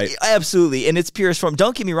bullshit, right? Absolutely. In its purest form.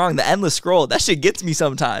 Don't get me wrong, the endless scroll, that shit gets me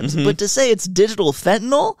sometimes. But to say it's digital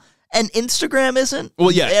fentanyl, and Instagram isn't,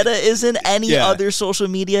 Meta isn't, any other social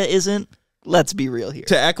media isn't, let's be real here.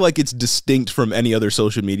 To act like it's distinct from any other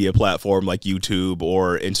social media platform like YouTube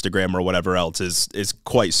or Instagram or whatever else is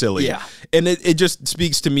quite silly. Yeah. And it just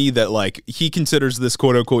speaks to me that like he considers this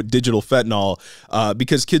quote unquote digital fentanyl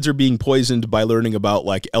because kids are being poisoned by learning about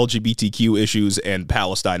like LGBTQ issues and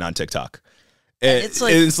Palestine on TikTok.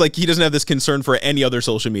 It's like he doesn't have this concern for any other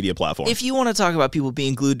social media platform. If you want to talk about people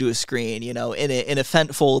being glued to a screen, in a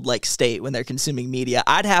fentfold like state when they're consuming media,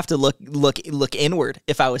 I'd have to look inward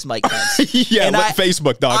if I was Mike Pence.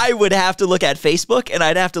 Facebook, dog. I would have to look at Facebook, and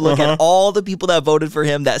I'd have to look at all the people that voted for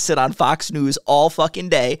him that sit on Fox News all fucking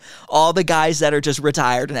day, all the guys that are just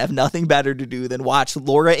retired and have nothing better to do than watch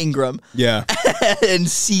Laura Ingraham, and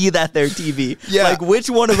see that they're TV. Yeah, like which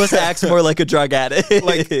one of us acts more like a drug addict?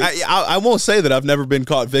 Like I won't say that I've never been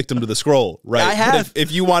caught victim to the scroll, right? I have. But if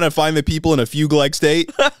you want to find the people in a fugue-like state,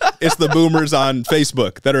 It's the boomers on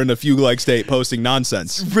Facebook that are in a Fugue like state posting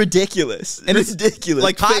nonsense. Ridiculous. And it's ridiculous.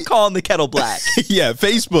 like pot calling the kettle black. Yeah,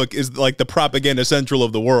 Facebook is like the propaganda central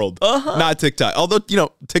of the world, not TikTok. Although,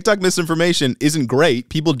 TikTok misinformation isn't great.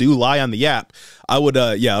 People do lie on the app.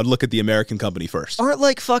 I'd look at the American company first. Aren't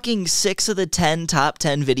like fucking 6 of the 10 top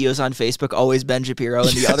 10 videos on Facebook always Ben Shapiro,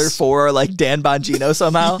 and the other 4 are like Dan Bongino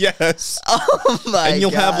somehow? Yes. Oh my God. And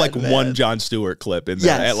you'll have like man. one Jon Stewart clip in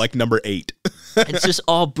there at like number 8. It's just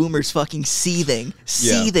all boomers fucking seething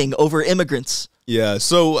over immigrants. Yeah,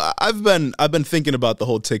 so I've been thinking about the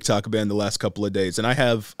whole TikTok ban the last couple of days, and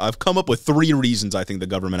I've come up with 3 reasons I think the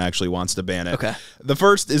government actually wants to ban it. Okay. The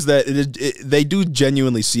first is that they do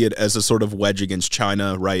genuinely see it as a sort of wedge against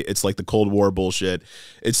China, right? It's like the Cold War bullshit.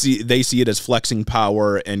 They see it as flexing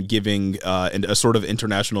power and giving a sort of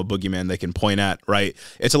international boogeyman they can point at, right?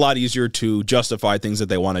 It's a lot easier to justify things that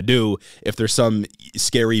they want to do if there's some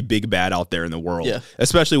scary big bad out there in the world,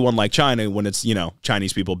 especially one like China when it's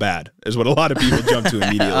Chinese people bad is what a lot of people jump to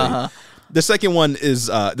immediately. The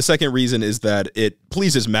second reason is that it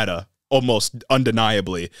pleases Meta almost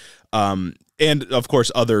undeniably. And of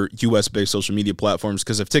course other US based social media platforms,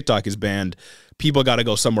 because if TikTok is banned, people got to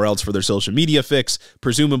go somewhere else for their social media fix.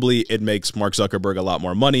 Presumably it makes Mark Zuckerberg a lot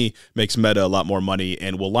more money, makes Meta a lot more money,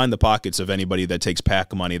 and will line the pockets of anybody that takes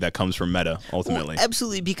PAC money that comes from Meta ultimately. Well,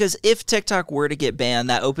 absolutely, because if TikTok were to get banned,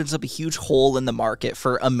 that opens up a huge hole in the market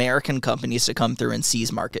for American companies to come through and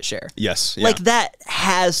seize market share. Yes. Yeah. Like that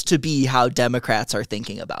has to be how Democrats are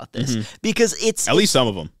thinking about this, because it's at least some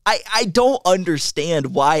of them. I don't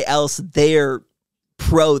understand why else they're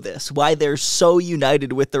pro this, why they're so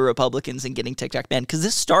united with the Republicans in getting TikTok banned, because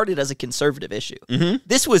this started as a conservative issue.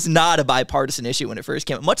 This was not a bipartisan issue when it first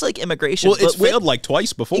came out, much like immigration. Well, it's failed like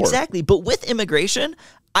twice before. Exactly, but with immigration,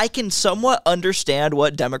 I can somewhat understand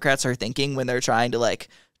what Democrats are thinking when they're trying to like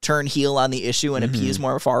turn heel on the issue and appease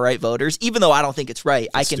more far-right voters, even though I don't think it's right.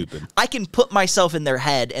 I can put myself in their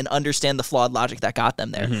head and understand the flawed logic that got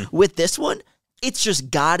them there. With this one, it's just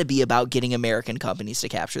got to be about getting American companies to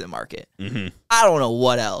capture the market. I don't know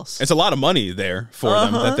what else. It's a lot of money there for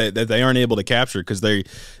them that they aren't able to capture, because they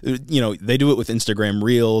do it with Instagram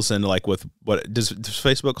Reels and like with what does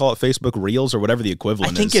Facebook call it? Facebook Reels or whatever the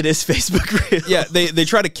equivalent is. I think it is Facebook Reels. Yeah, they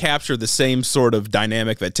try to capture the same sort of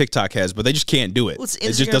dynamic that TikTok has, but they just can't do it. Well, it's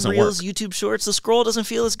it just doesn't Reels, work. YouTube Shorts. The scroll doesn't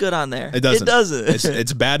feel as good on there. It doesn't. It doesn't.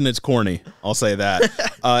 It's bad and it's corny. I'll say that.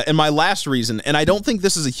 And my last reason, and I don't think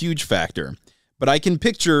this is a huge factor, but I can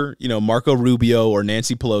picture, Marco Rubio or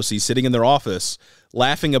Nancy Pelosi sitting in their office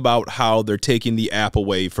laughing about how they're taking the app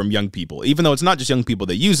away from young people, even though it's not just young people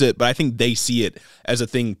that use it, but I think they see it as a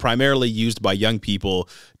thing primarily used by young people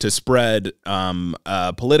to spread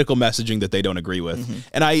political messaging that they don't agree with.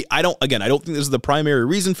 And I don't think this is the primary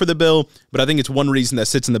reason for the bill, but I think it's one reason that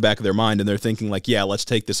sits in the back of their mind, and they're thinking like, yeah, let's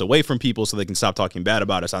take this away from people so they can stop talking bad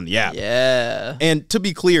about us on the app. Yeah. And to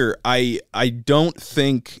be clear, I don't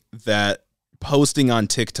think that posting on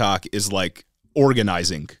TikTok is like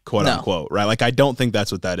organizing, quote unquote, right? Like, I don't think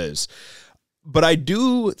that's what that is. But I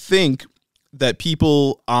do think that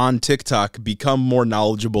people on TikTok become more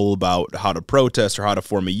knowledgeable about how to protest or how to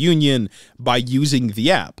form a union by using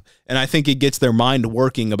the app. And I think it gets their mind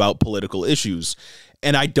working about political issues.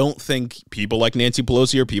 And I don't think people like Nancy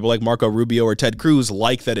Pelosi or people like Marco Rubio or Ted Cruz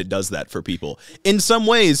like that it does that for people. In some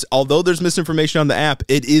ways, although there's misinformation on the app,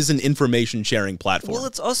 it is an information sharing platform. Well,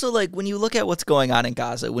 it's also like when you look at what's going on in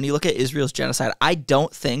Gaza, when you look at Israel's genocide, I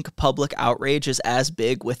don't think public outrage is as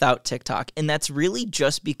big without TikTok. And that's really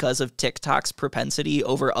just because of TikTok's propensity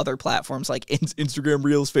over other platforms like Instagram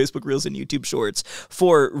Reels, Facebook Reels, and YouTube Shorts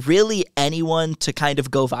for really anyone to kind of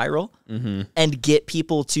go viral and get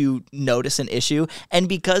people to notice an issue. And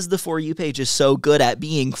because the For You page is so good at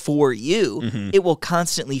being for you, it will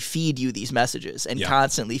constantly feed you these messages and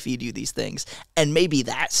constantly feed you these things. And maybe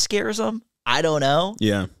that scares them. I don't know.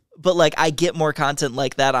 Yeah. But like, I get more content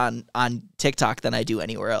like that on TikTok than I do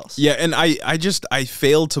anywhere else. Yeah, and I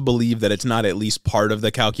fail to believe that it's not at least part of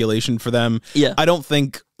the calculation for them. Yeah. I don't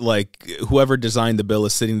think like whoever designed the bill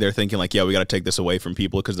is sitting there thinking like, yeah, we got to take this away from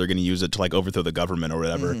people because they're going to use it to like overthrow the government or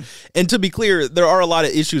whatever. And to be clear, there are a lot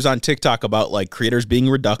of issues on TikTok about like creators being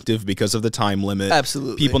reductive because of the time limit.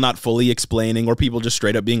 Absolutely. People not fully explaining, or people just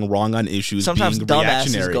straight up being wrong on issues. Sometimes being dumbasses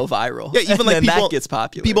reactionary. go viral. Yeah, even like people, that gets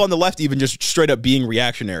popular. People on the left even just straight up being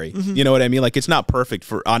reactionary. You know what I mean? Like, it's not perfect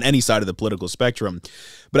for on any side of the political spectrum.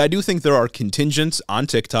 But I do think there are contingents on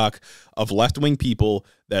TikTok of left-wing people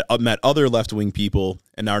that met other left-wing people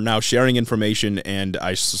and are now sharing information and,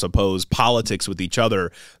 I suppose, politics with each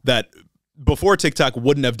other that before TikTok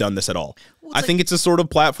wouldn't have done this at all. Well, I think it's a sort of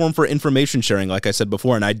platform for information sharing, like I said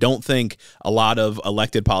before, and I don't think a lot of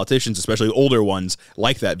elected politicians, especially older ones,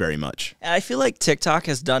 like that very much. And I feel like TikTok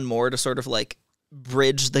has done more to sort of like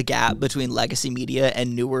bridge the gap between legacy media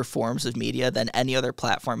and newer forms of media than any other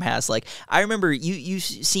platform has. Like, I remember you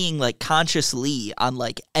seeing like Conscious Lee on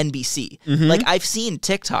like NBC. Like, I've seen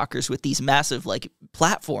TikTokers with these massive like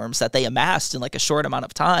platforms that they amassed in like a short amount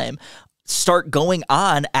of time start going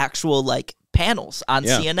on actual like panels on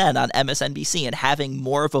CNN, on MSNBC, and having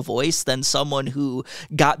more of a voice than someone who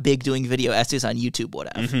got big doing video essays on YouTube would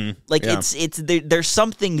have. Like, there's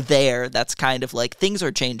something there that's kind of like things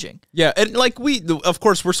are changing. Yeah, and like of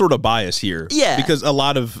course we're sort of biased here. Yeah, because a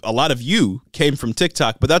lot of you came from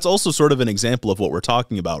TikTok, but that's also sort of an example of what we're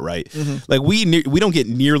talking about, right? Like we don't get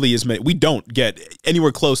nearly as many. We don't get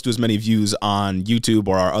anywhere close to as many views on YouTube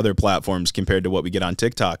or our other platforms compared to what we get on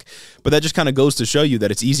TikTok. But that just kind of goes to show you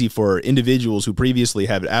that it's easy for individuals who previously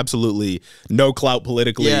had absolutely no clout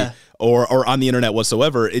politically or on the internet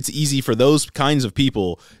whatsoever. It's easy for those kinds of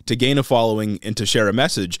people to gain a following and to share a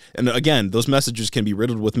message. And again, those messages can be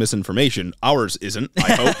riddled with misinformation. Ours isn't,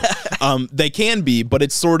 I hope. They can be, but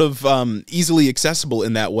it's sort of easily accessible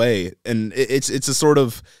in that way. And it's a sort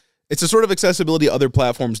of accessibility other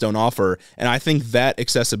platforms don't offer. And I think that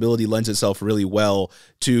accessibility lends itself really well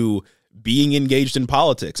to being engaged in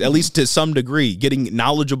politics, at least to some degree, getting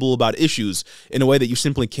knowledgeable about issues in a way that you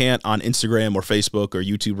simply can't on Instagram or Facebook or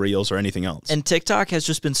YouTube Reels or anything else. And TikTok has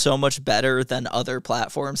just been so much better than other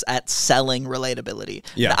platforms at selling relatability.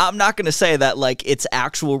 Yeah. Now, I'm not going to say that like it's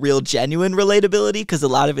actual, real, genuine relatability, because a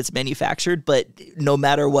lot of it's manufactured, but no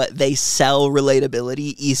matter what, they sell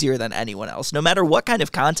relatability easier than anyone else, no matter what kind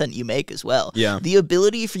of content you make as well. Yeah. The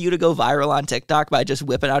ability for you to go viral on TikTok by just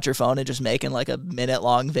whipping out your phone and just making like a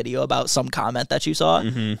minute-long video about some comment that you saw,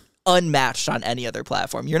 unmatched on any other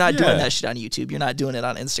platform. You're not doing that shit on YouTube. You're not doing it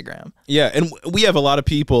on Instagram. Yeah, and we have a lot of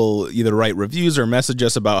people either write reviews or message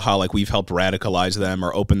us about how like we've helped radicalize them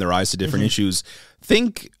or open their eyes to different issues.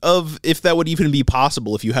 Think of if that would even be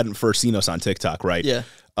possible if you hadn't first seen us on TikTok, right? Yeah.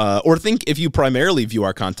 Or think if you primarily view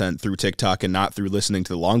our content through TikTok and not through listening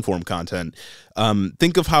to the long form content,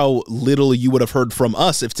 think of how little you would have heard from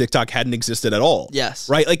us if TikTok hadn't existed at all. Yes.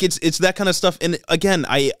 Right? Like it's that kind of stuff. And again,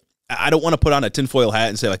 I don't want to put on a tinfoil hat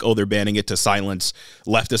and say like, oh, they're banning it to silence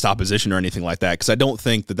leftist opposition or anything like that, because I don't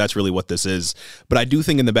think that that's really what this is. But I do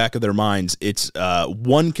think in the back of their minds, it's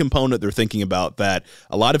one component they're thinking about, that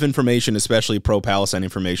a lot of information, especially pro-Palestine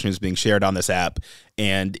information, is being shared on this app.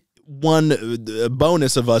 And one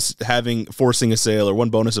bonus of us forcing a sale, or one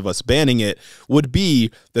bonus of us banning it, would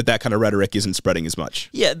be that kind of rhetoric isn't spreading as much.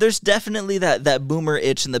 Yeah, there's definitely that boomer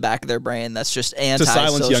itch in the back of their brain that's just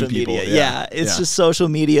anti-social media. Yeah, it's just social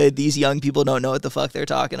media. These young people don't know what the fuck they're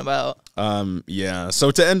talking about. Yeah. So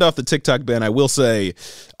to end off the TikTok ban, I will say,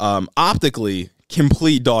 optically,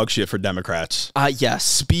 complete dog shit for Democrats. Yes.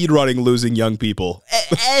 Speed running, losing young people.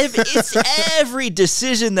 It's every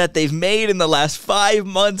decision that they've made in the last 5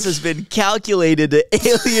 months has been calculated to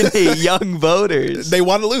alienate young voters. They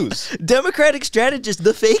want to lose. Democratic strategist,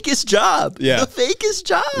 the fakest job. Yeah. The fakest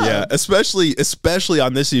job. Yeah, especially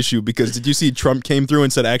on this issue, because did you see Trump came through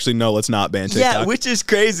and said, actually, no, let's not ban TikTok? Yeah, which is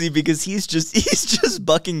crazy, because he's just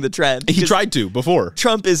bucking the trend. He tried to before.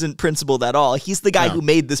 Trump isn't principled at all. He's the guy who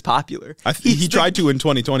made this popular. He tried to in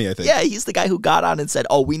 2020, I think. Yeah, he's the guy who got on and said,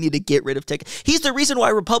 oh, we need to get rid of TikTok. He's the reason why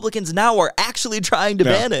Republicans now are actually trying to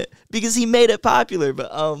ban it, because he made it popular. But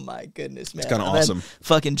oh my goodness, man. It's kind of awesome.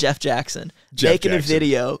 Fucking Jeff Jackson making a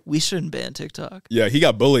video, we shouldn't ban TikTok. Yeah, he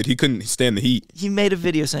got bullied. He couldn't stand the heat. He made a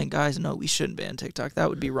video saying, guys, no, we shouldn't ban TikTok. That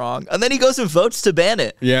would be wrong. And then he goes and votes to ban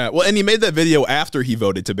it. Yeah, well, and he made that video after he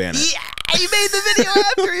voted to ban it. Yeah, he made the video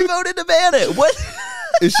after he voted to ban it. What?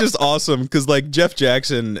 It's just awesome, because like Jeff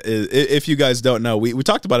Jackson, if you guys don't know, we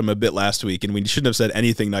talked about him a bit last week, and we shouldn't have said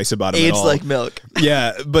anything nice about him at all. Like milk.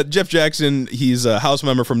 Yeah, but Jeff Jackson, he's a House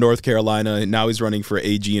member from North Carolina, and now he's running for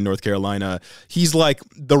AG in North Carolina. He's like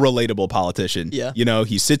the relatable politician. Yeah. You know,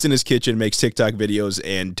 he sits in his kitchen, makes TikTok videos,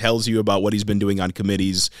 and tells you about what he's been doing on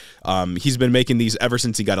committees. He's been making these ever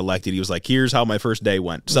since he got elected. He was like, here's how my first day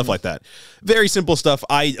went. Stuff like that. Very simple stuff.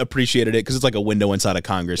 I appreciated it, because it's like a window inside of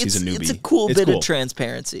Congress. He's a newbie. It's a cool bit of transparency.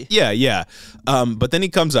 Yeah, yeah. But then he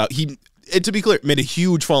comes out. To be clear, made a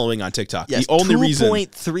huge following on TikTok. Yes, the only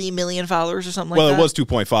 2.3 million followers or something like that. Well, it was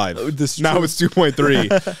 2.5. Now it's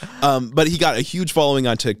 2.3. But he got a huge following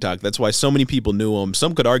on TikTok. That's why so many people knew him.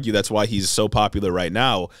 Some could argue that's why he's so popular right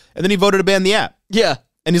now. And then he voted to ban the app. Yeah.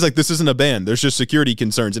 And he's like, this isn't a ban. There's just security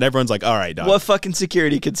concerns. And everyone's like, all right, dog. What fucking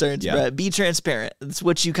security concerns, bro? Be transparent. That's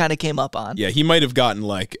what you kind of came up on. Yeah, he might have gotten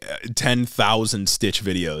like 10,000 Stitch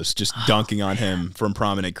videos just dunking on him from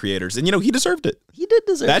prominent creators. And, he deserved it. He did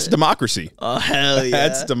deserve That's it. democracy. Oh, hell yeah.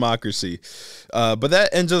 That's democracy. But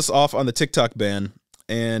that ends us off on the TikTok ban.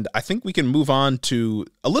 And I think we can move on to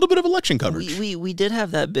a little bit of election coverage. We did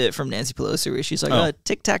have that bit from Nancy Pelosi where she's like,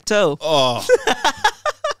 tic-tac-toe. Oh.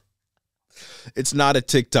 It's not a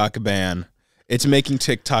TikTok ban. It's making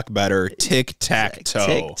TikTok better.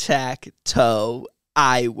 Tic-tac-toe. Tic-tac-toe.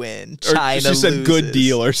 I win. China She said loses. good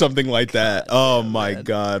deal or something like that. Oh, my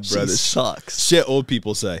God, brother. She sucks. Shit old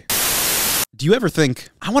people say. Do you ever think,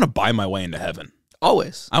 I want to buy my way into heaven?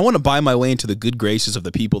 Always. I want to buy my way into the good graces of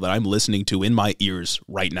the people that I'm listening to in my ears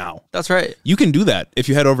right now. That's right. You can do that if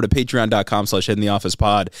you head over to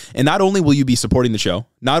patreon.com/headintheofficepod. And not only will you be supporting the show,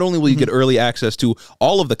 not only will you get early access to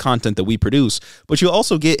all of the content that we produce, but you'll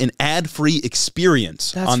also get an ad-free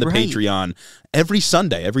experience on the Patreon every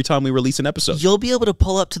Sunday, every time we release an episode. You'll be able to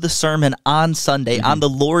pull up to the sermon on Sunday, on the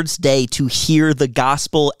Lord's Day, to hear the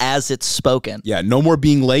gospel as it's spoken. Yeah, no more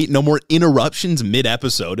being late, no more interruptions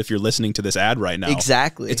mid-episode if you're listening to this ad right now.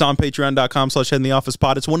 Exactly. It's on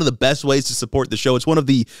patreon.com/headintheofficepod. It's one of the best ways to support the show. It's one of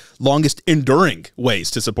the longest enduring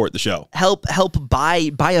ways to support the show. Help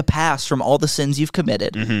buy a pass from all the sins you've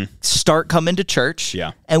committed. Start coming to church.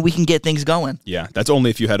 Yeah. And we can get things going. Yeah, that's only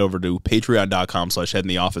if you head over to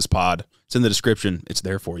patreon.com/headintheofficepod. It's in the description. It's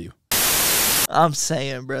there for you. I'm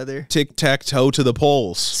saying, brother. Tic-tac-toe to the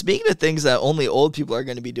polls. Speaking of things that only old people are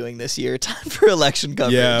going to be doing this year, time for election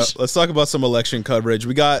coverage. Yeah, let's talk about some election coverage.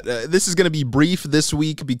 We got, this is going to be brief this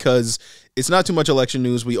week because it's not too much election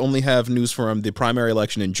news. We only have news from the primary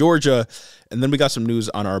election in Georgia, and then we got some news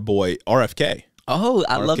on our boy RFK. Oh,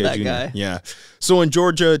 I love RFK that Jr. guy. Yeah. So in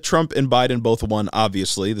Georgia, Trump and Biden both won,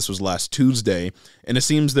 obviously. This was last Tuesday. And it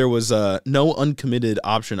seems there was no uncommitted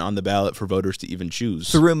option on the ballot for voters to even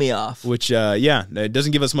choose. Threw me off. Which, it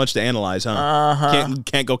doesn't give us much to analyze, huh?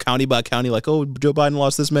 Can't go county by county like, oh, Joe Biden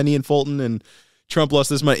lost this many in Fulton and Trump lost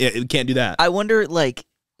this many. It can't do that. I wonder,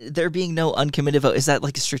 there being no uncommitted vote, is that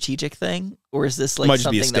like a strategic thing? Or is this Might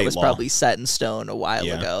something that was law. probably set in stone a while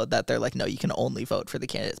ago that they're like, no, you can only vote for the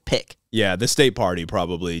candidates. Pick. Yeah, the state party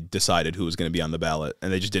probably decided who was going to be on the ballot,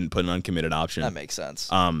 and they just didn't put an uncommitted option. That makes sense.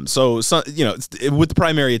 So with the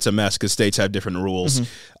primary, it's a mess because states have different rules.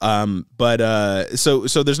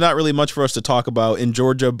 So there's not really much for us to talk about. In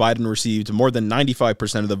Georgia, Biden received more than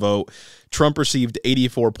 95% of the vote. Trump received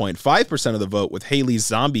 84.5% of the vote, with Haley's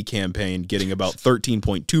zombie campaign getting about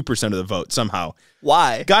 13.2% of the vote somehow.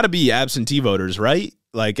 Why? Got to be absentee voters, right?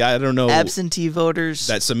 Like, I don't know. Absentee voters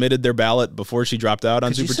that submitted their ballot before she dropped out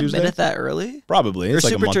on Super Tuesday? Submit it that early? Probably. It's or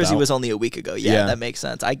like Super a month Tuesday out. was only a week ago. Yeah, that makes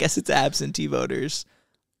sense. I guess it's absentee voters.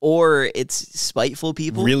 Or it's spiteful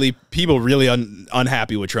people. People really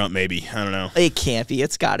unhappy with Trump, maybe. I don't know. It can't be.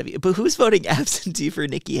 It's got to be. But who's voting absentee for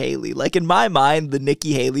Nikki Haley? Like, in my mind, the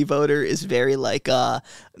Nikki Haley voter is very,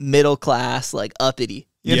 middle class, uppity.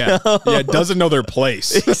 You know? Yeah, doesn't know their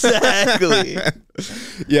place. Exactly.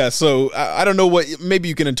 Yeah, so I don't know maybe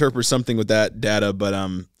you can interpret something with that data, but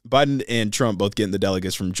Biden and Trump both getting the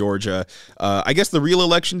delegates from Georgia. I guess the real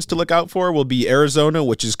elections to look out for will be Arizona,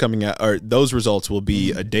 which is coming out, or those results will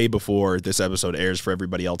be a day before this episode airs for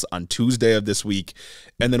everybody else on Tuesday of this week.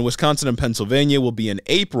 And then Wisconsin and Pennsylvania will be in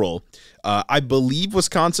April. I believe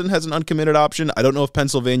Wisconsin has an uncommitted option. I don't know if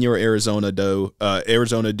Pennsylvania or Arizona do.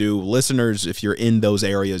 Listeners, if you're in those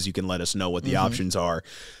areas, you can let us know what the options are.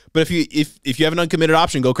 But if you have an uncommitted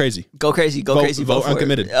option, go crazy. Go crazy. Vote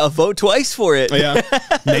uncommitted. Vote twice for it. Yeah.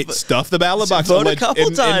 Nate, stuff the ballot box. Vote a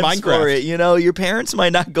couple times for it. Your parents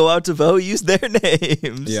might not go out to vote. Use their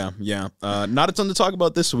names. Yeah. Not a ton to talk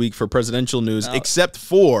about this week for presidential news, except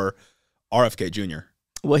for RFK Jr.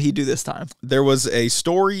 What'd he do this time? There was a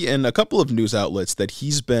story in a couple of news outlets that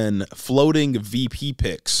he's been floating VP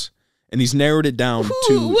picks. And he's narrowed it down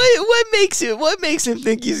to what makes him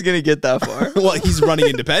think he's gonna get that far? Well, he's running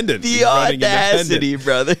independent. The audacity,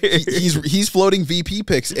 brother. He's floating VP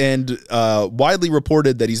picks, and widely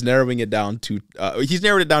reported that he's narrowing it down to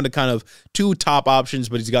kind of two top options,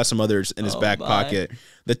 but he's got some others in his back pocket.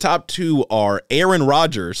 The top two are Aaron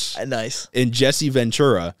Rodgers, nice, and Jesse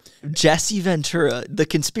Ventura. Jesse Ventura, the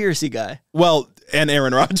conspiracy guy. Well, and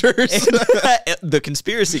Aaron Rodgers. The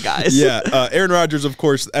conspiracy guys. Yeah. Aaron Rodgers, of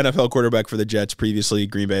course, NFL quarterback for the Jets, previously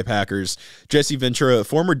Green Bay Packers. Jesse Ventura,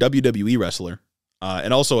 former WWE wrestler,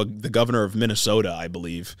 and also the governor of Minnesota, I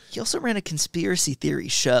believe. He also ran a conspiracy theory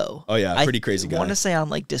show. Oh, yeah. Pretty crazy guy. I want to say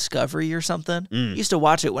on Discovery or something. I used to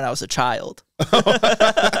watch it when I was a child.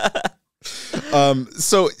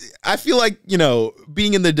 So I feel like, you know,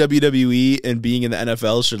 being in the WWE and being in the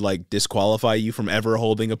NFL should like disqualify you from ever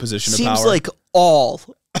holding a position of power. Seems like all,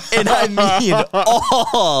 and I mean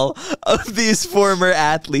all of these former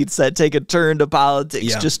athletes that take a turn to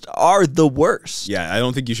politics just are the worst. Yeah, I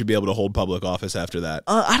don't think you should be able to hold public office after that.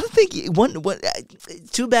 I don't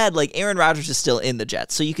think too bad. Like Aaron Rodgers is still in the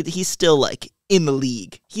Jets, so he's still like in the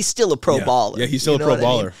league. He's still a pro baller. Yeah, he's still a pro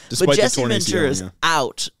baller. I mean? Despite but Jesse Ventura is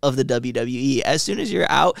out of the WWE. As soon as you're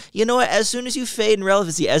out, you know what? As soon as you fade in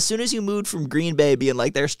relevancy, as soon as you moved from Green Bay being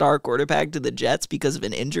like their star quarterback to the Jets because of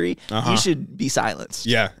an injury, you should be silenced.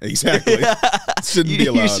 Yeah, exactly. Shouldn't be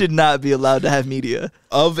allowed. You should not be allowed to have media.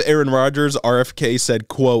 Of Aaron Rodgers, RFK said,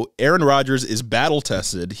 quote, Aaron Rodgers is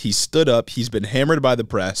battle-tested. He stood up. He's been hammered by the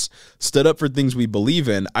press, stood up for things we believe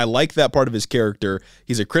in. I like that part of his character.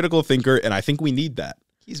 He's a critical thinker, and I think we need that.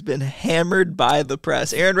 He's been hammered by the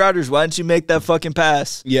press. Aaron Rodgers, why didn't you make that fucking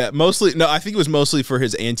pass? Yeah, mostly. No, I think it was mostly for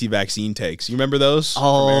his anti-vaccine takes. You remember those?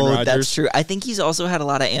 Oh, that's true. I think he's also had a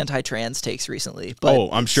lot of anti-trans takes recently.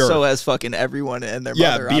 But I'm sure. So has fucking everyone and their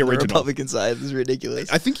mother on the Republican side. This is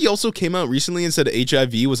ridiculous. I think he also came out recently and said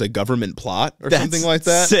HIV was a government plot or something like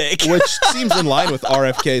that. Sick. Which seems in line with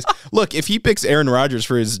RFK's. Look, if he picks Aaron Rodgers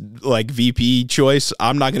for his like VP choice,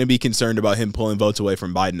 I'm not going to be concerned about him pulling votes away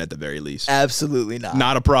from Biden at the very least. Absolutely not.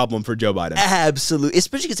 Not a problem for Joe Biden. Absolutely.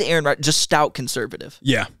 Especially because Aaron Rodgers, just stout conservative.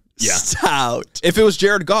 Yeah. Stout. If it was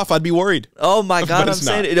Jared Goff, I'd be worried. Oh my God, I'm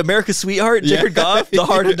saying it. America's sweetheart, Jared Goff, the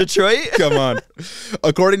heart of Detroit. Come on.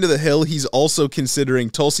 According to The Hill, he's also considering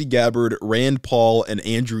Tulsi Gabbard, Rand Paul, and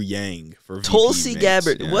Andrew Yang for VP Tulsi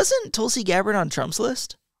Gabbard. Yeah. Wasn't Tulsi Gabbard on Trump's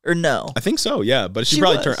list? Or no? I think so, yeah. But she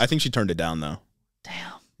probably turned. I think she turned it down, though.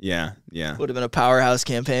 Damn. Yeah. Would have been a powerhouse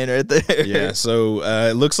campaign right there. Yeah, so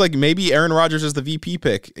it looks like maybe Aaron Rodgers is the VP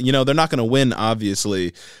pick. You know, they're not going to win,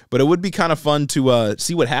 obviously, but it would be kind of fun to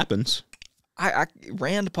see what happens.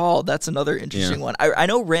 Rand Paul, that's another interesting one. I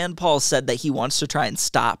know Rand Paul said that he wants to try and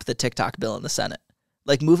stop the TikTok bill in the Senate.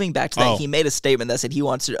 Like, moving back to that, he made a statement that said he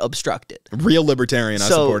wants to obstruct it. Real libertarian, I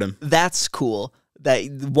support him. That's cool.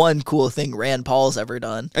 That one cool thing Rand Paul's ever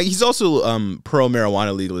done. He's also pro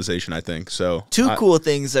marijuana legalization, I think. So two cool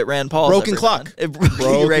things that Rand Paul's broken ever clock, done.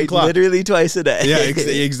 Broken clock, literally twice a day.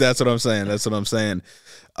 Yeah, that's what I'm saying. That's what I'm saying.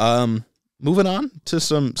 Moving on to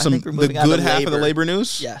the good half of the labor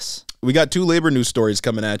news. Yes, we got two labor news stories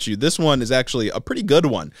coming at you. This one is actually a pretty good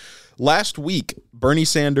one. Last week, Bernie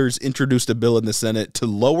Sanders introduced a bill in the Senate to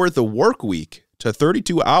lower the work week to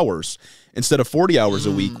 32 hours instead of 40 hours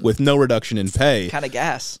a week with no reduction in pay. Kind of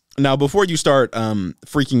gas. Now, before you start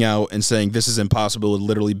freaking out and saying this is impossible, it would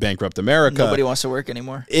literally bankrupt America. Nobody wants to work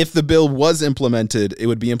anymore. If the bill was implemented, it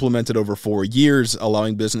would be implemented over 4 years,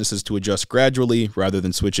 allowing businesses to adjust gradually rather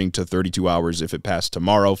than switching to 32 hours if it passed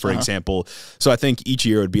tomorrow, for example. So I think each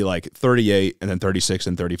year it would be like 38 and then 36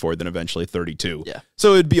 and 34, then eventually 32. Yeah.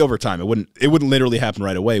 So it would be over time. It wouldn't literally happen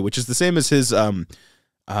right away, which is the same as his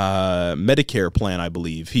Medicare plan, I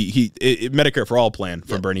believe. Medicare for all plan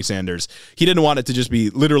from Bernie Sanders. He didn't want it to just be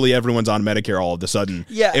literally everyone's on Medicare all of a sudden.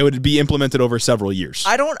 Yeah. It would be implemented over several years.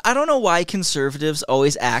 I don't know why conservatives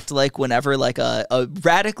always act like whenever like a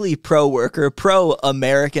radically pro-worker,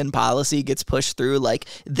 pro-American policy gets pushed through, like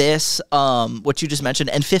this, what you just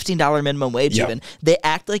mentioned, and $15 minimum wage even, they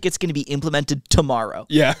act like it's going to be implemented tomorrow.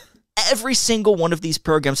 Yeah. Every single one of these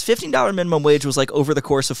programs, $15 minimum wage was like over the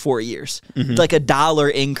course of 4 years. Like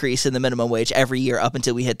 $1 increase in the minimum wage every year up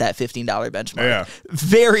until we hit that $15 benchmark. Yeah.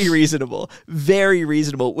 Very reasonable. Very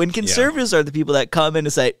reasonable. When conservatives are the people that come in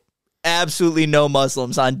and say, absolutely no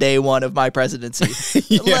Muslims on day one of my presidency.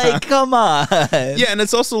 Like, come on. Yeah, and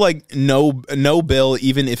it's also like no bill,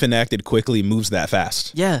 even if enacted quickly, moves that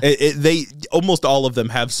fast. Yeah. They almost all of them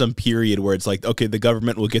have some period where it's like, okay, the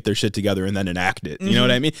government will get their shit together and then enact it. You know what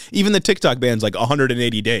I mean? Even the TikTok ban's like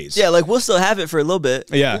 180 days. Yeah, like we'll still have it for a little bit.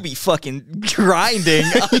 Yeah. We'll be fucking grinding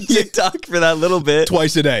on TikTok for that little bit.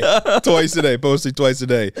 Twice a day. Posting twice a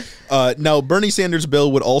day. Now, Bernie Sanders'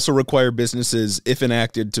 bill would also require businesses, if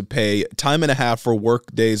enacted, to pay time and a half for work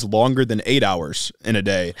days longer than 8 hours in a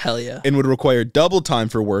day. Hell yeah. And would require double time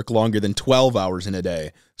for work longer than 12 hours in a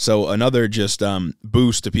day. So another just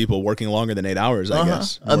boost to people working longer than 8 hours, I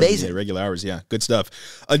guess. Amazing. Regular hours, yeah. Good stuff.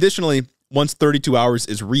 Additionally, once 32 hours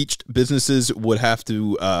is reached, businesses would have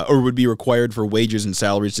to or would be required for wages and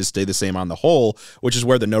salaries to stay the same on the whole, which is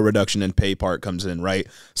where the no reduction in pay part comes in, right?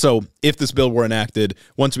 So if this bill were enacted,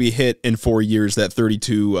 once we hit in 4 years that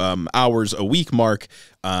 32 hours a week mark,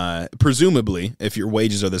 presumably, if your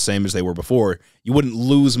wages are the same as they were before, you wouldn't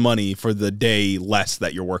lose money for the day less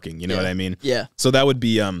that you're working. You know what I mean? Yeah. So that would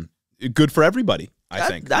be good for everybody. I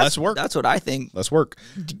think. Less work. That's what I think. Less work.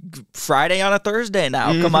 Friday on a Thursday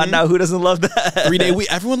now. Come on now. Who doesn't love that? 3-day week.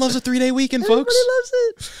 Everyone loves a 3-day weekend, folks. Everybody loves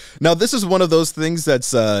it. Now, this is one of those things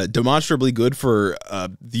that's demonstrably good for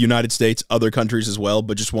the United States, other countries as well,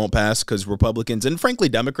 but just won't pass because Republicans and, frankly,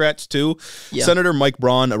 Democrats, too. Yeah. Senator Mike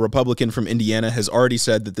Braun, a Republican from Indiana, has already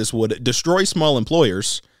said that this would destroy small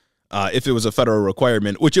employers if it was a federal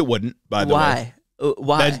requirement, which it wouldn't, by the way.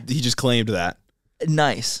 Why? He just claimed that.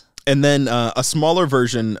 Nice. And then a smaller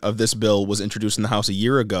version of this bill was introduced in the House a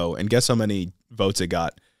year ago, and guess how many votes it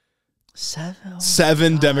got? 7. Oh,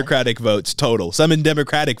 7 Democratic votes total. 7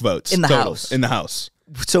 Democratic votes in the total, House. In the House.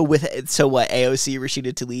 So what? AOC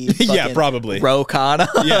Rashida Tlaib? Yeah, probably. Ro Khanna.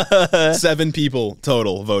 Yeah, 7 people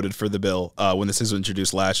total voted for the bill when this was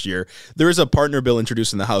introduced last year. There is a partner bill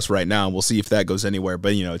introduced in the House right now. We'll see if that goes anywhere.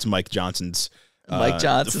 But it's Mike Johnson's.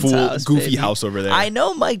 Johnson's house, goofy baby. house over there. I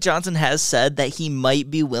know Mike Johnson has said that he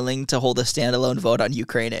might be willing to hold a standalone vote on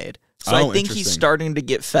Ukraine aid. So I think he's starting to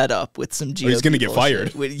get fed up with some GOP. He's going to get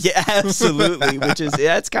fired. Yeah, absolutely.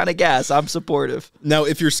 That's kind of gas. I'm supportive. Now,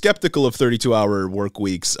 if you're skeptical of 32-hour work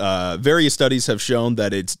weeks, various studies have shown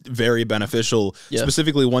that it's very beneficial. Yeah.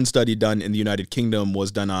 Specifically, one study done in the United Kingdom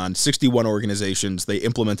was done on 61 organizations. They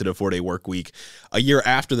implemented a 4-day work week. A year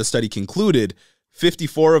after the study concluded,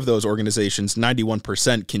 54 of those organizations,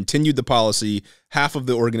 91%, continued the policy. Half of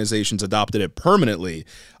the organizations adopted it permanently.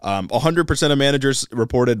 100% of managers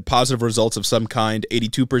reported positive results of some kind.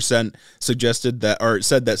 82% suggested that, or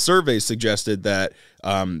said that surveys suggested that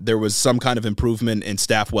there was some kind of improvement in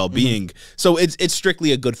staff well-being. So it's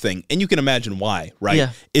strictly a good thing. And you can imagine why, right?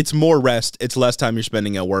 Yeah. It's more rest. It's less time you're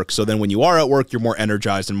spending at work. So then when you are at work, you're more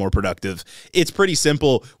energized and more productive. It's pretty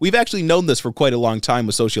simple. We've actually known this for quite a long time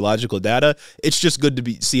with sociological data. It's just good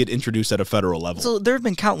to see it introduced at a federal level. So there have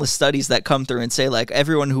been countless studies that come through and say, like,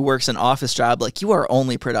 everyone who works an office job, like, you are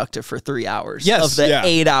only productive for 3 hours of the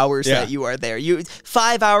 8 hours that you are there.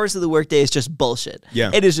 5 hours of the workday is just bullshit. Yeah.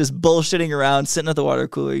 It is just bullshitting around, sitting at the water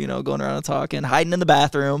cooler, going around and talking, hiding in the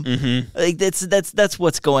bathroom. Like, that's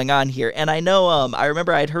what's going on here. And I know, I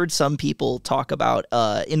remember I'd heard some people talk about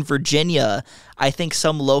in Virginia, I think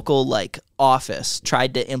some local office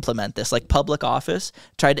tried to implement this, public office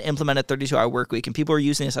tried to implement a 32-hour work week, and people were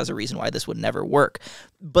using this as a reason why this would never work.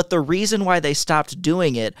 But the reason why they stopped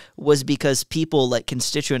doing it was because people,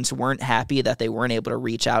 constituents, weren't happy that they weren't able to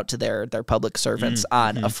reach out to their public servants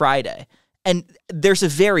on a Friday. And there's a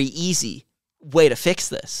very easy way to fix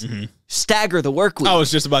this. Stagger the work week. I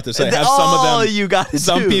was just about to say, have some of them. You got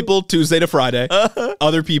some people Tuesday to Friday,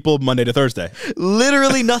 other people Monday to Thursday.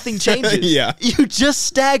 Literally nothing changes. Yeah. You just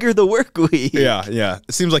stagger the work week. Yeah.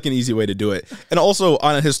 It seems like an easy way to do it. And also,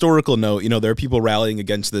 on a historical note, there are people rallying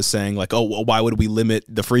against this saying oh, well, why would we limit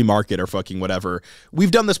the free market or fucking whatever?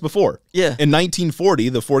 We've done this before. Yeah. In 1940,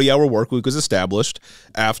 the 40-hour work week was established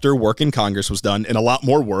after work in Congress was done, and a lot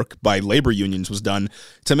more work by labor unions was done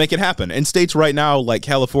to make it happen. And states right now, like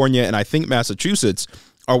California and I think Massachusetts,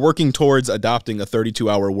 are working towards adopting a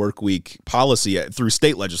 32-hour work week policy through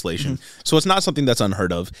state legislation. So it's not something that's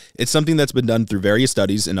unheard of. It's something that's been done through various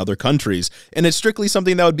studies in other countries, and it's strictly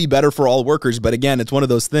something that would be better for all workers. But again, it's one of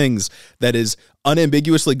those things that is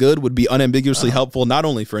unambiguously good, would be unambiguously helpful, not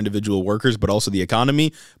only for individual workers, but also the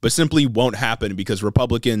economy, but simply won't happen because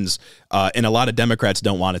Republicans and a lot of Democrats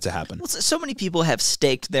don't want it to happen. Well, so many people have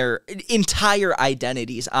staked their entire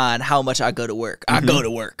identities on how much I go to work. I go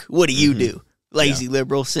to work. What do you do? Lazy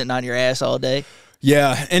liberal sitting on your ass all day.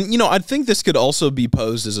 Yeah, and I think this could also be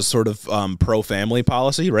posed as a sort of pro-family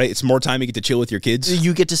policy, right? It's more time you get to chill with your kids.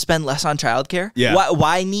 You get to spend less on childcare. Yeah.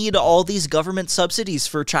 Why need all these government subsidies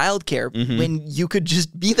for childcare when you could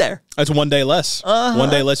just be there? That's 1 day less. 1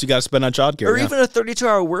 day less you got to spend on childcare. Or even a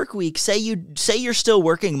 32-hour work week. Say you're still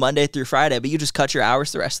working Monday through Friday, but you just cut your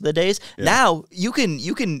hours the rest of the days. Yeah. Now you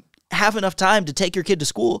can have enough time to take your kid to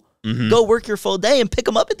school. Go work your full day and pick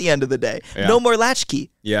them up at the end of the day. Yeah. No more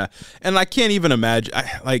latchkey. Yeah, and I can't even imagine.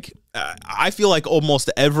 I feel like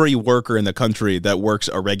almost every worker in the country that works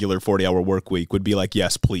a regular 40-hour work week would be like,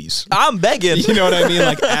 yes, please. I'm begging. You know what I mean?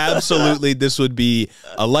 Absolutely, this would be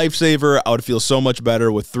a lifesaver. I would feel so much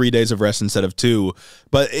better with 3 days of rest instead of 2.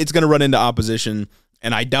 But it's going to run into opposition.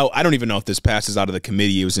 And I don't even know if this passes out of the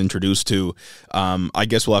committee it was introduced to. I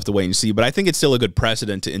guess we'll have to wait and see. But I think it's still a good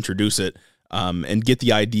precedent to introduce it and get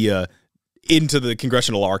the idea into the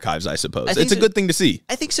congressional archives, I suppose. It's a good thing to see.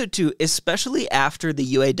 I think so, too, especially after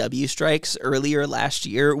the UAW strikes earlier last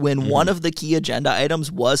year when one of the key agenda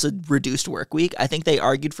items was a reduced work week. I think they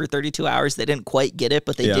argued for 32 hours. They didn't quite get it,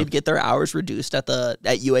 but they did get their hours reduced at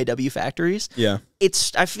UAW factories. Yeah.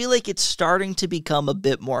 I feel like it's starting to become a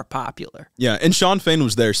bit more popular. Yeah, and Sean Fain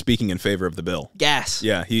was there speaking in favor of the bill. Yes.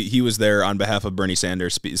 Yeah, he was there on behalf of Bernie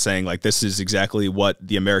Sanders saying, like, this is exactly what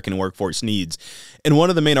the American workforce needs. And one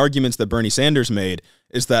of the main arguments that Bernie Sanders made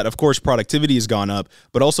is that, of course, productivity has gone up,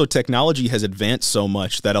 but also technology has advanced so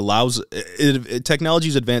much that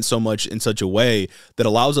technology's advanced so much in such a way that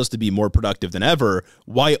allows us to be more productive than ever.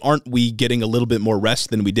 Why aren't we getting a little bit more rest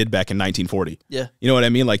than we did back in 1940? Yeah. You know what I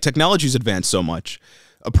mean? Like, technology's advanced so much.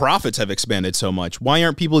 Profits have expanded so much. Why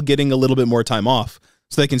aren't people getting a little bit more time off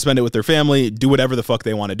so they can spend it with their family, do whatever the fuck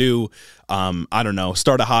they want to do? I don't know,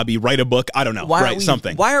 start a hobby, write a book, I don't know,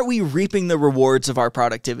 something. Why aren't we reaping the rewards of our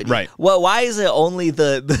productivity? Right. Well, why is it only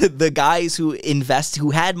the guys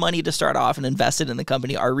who had money to start off and invested in the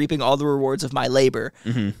company are reaping all the rewards of my labor,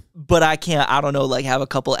 but I can't, I don't know, like have a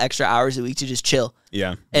couple extra hours a week to just chill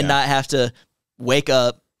and not have to wake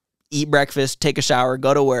up, eat breakfast, take a shower,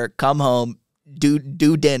 go to work, come home, do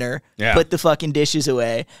dinner, put the fucking dishes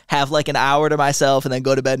away, have like an hour to myself, and then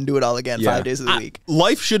go to bed and do it all again 5 days of the week.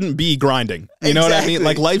 Life shouldn't be grinding. You know what I mean?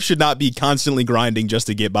 Like, life should not be constantly grinding just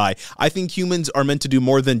to get by. I think humans are meant to do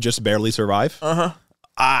more than just barely survive.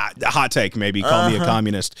 Hot take, maybe. Call me a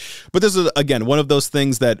communist. But this is, again, one of those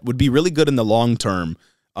things that would be really good in the long term.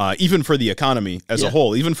 Even for the economy as a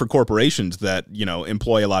whole, even for corporations that, you know,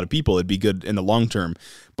 employ a lot of people, it'd be good in the long term.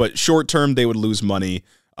 But short term, they would lose money.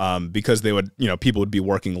 Because they would, you know, people would be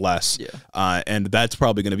working less. And that's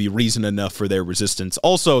probably going to be reason enough for their resistance.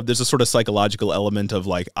 Also, there's a sort of psychological element of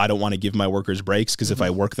like, I don't want to give my workers breaks because if I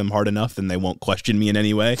work them hard enough, then they won't question me in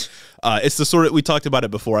any way. It's the sort of, we talked about it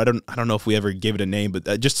before. I don't know if we ever gave it a name,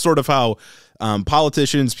 but just sort of how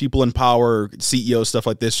politicians, people in power, CEOs, stuff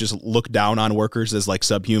like this, just look down on workers as like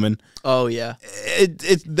subhuman. Oh yeah,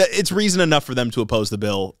 it's reason enough for them to oppose the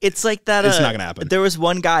bill. It's like that. It's not going to happen. There was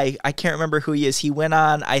one guy, I can't remember who he is. He went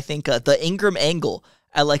on, I think, the Ingram Angle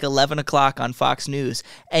at like 11 o'clock on Fox News.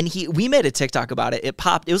 And we made a TikTok about it. It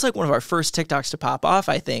popped. It was like one of our first TikToks to pop off,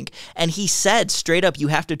 I think. And he said straight up, you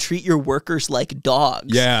have to treat your workers like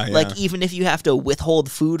dogs. Yeah. Like, even if you have to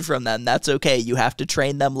withhold food from them, that's okay. You have to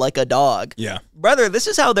train them like a dog. Yeah. Brother, this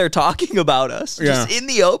is how they're talking about us. Just in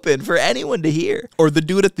the open for anyone to hear. Or the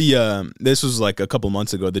dude at the, this was like a couple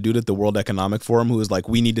months ago, the dude at the World Economic Forum who was like,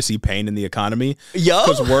 we need to see pain in the economy.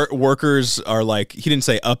 Because workers are like, he didn't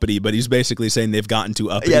say uppity, but he's basically saying they've gotten too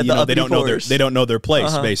uppity. Yeah, you know, they don't know their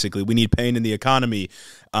place, basically. We need pain in the economy.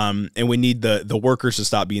 And we need the workers to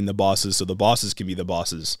stop being the bosses so the bosses can be the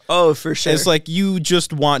bosses. Oh, for sure. It's like you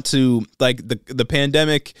just want to, like, the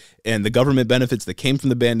pandemic and the government benefits that came from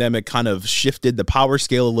the pandemic kind of shifted the power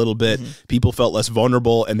scale a little bit. People felt less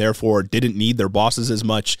vulnerable and therefore didn't need their bosses as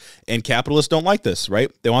much. And capitalists don't like this,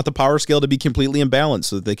 right? They want the power scale to be completely imbalanced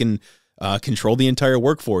so that they can control the entire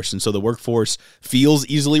workforce. And so the workforce feels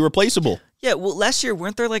easily replaceable. Yeah, well, last year,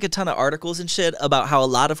 weren't there like a ton of articles and shit about how a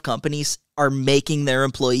lot of companies are making their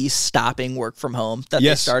employees stopping work from home that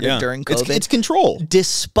they started during COVID? It's control.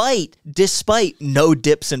 Despite no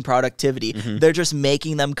dips in productivity. They're just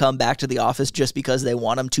making them come back to the office just because they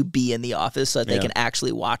want them to be in the office so that they can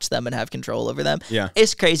actually watch them and have control over them. Yeah.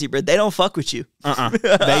 It's crazy, bro. They don't fuck with you.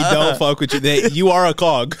 They don't fuck with you. You are a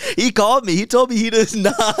cog. He called me. He told me he does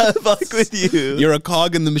not fuck with you. You're a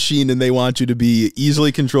cog in the machine and they want you to be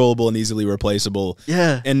easily controllable and easily replaceable.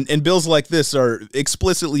 Yeah. And bills like this are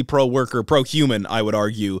explicitly pro-worker, pro-human, I would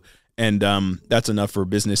argue. And that's enough for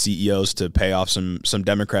business CEOs to pay off some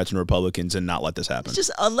Democrats and Republicans and not let this happen. It's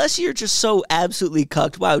just, unless you're just so absolutely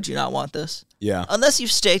cucked, why would you not want this? Yeah. Unless you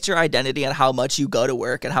state your identity on how much you go to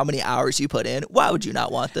work and how many hours you put in, why would you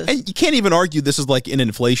not want this? And you can't even argue this is like an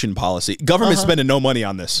inflation policy. Government's spending no money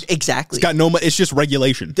on this. Exactly. It's got no money. It's just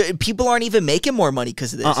regulation. People aren't even making more money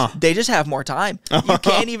because of this. They just have more time. You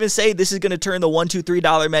can't even say this is going to turn the $1, $2,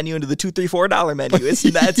 $3 menu into the $2, $3, $4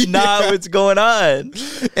 menu. That's not what's going on.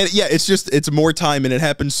 And yeah, it's more time, and it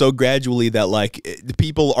happens so gradually that like the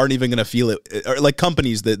people aren't even going to feel it. Or like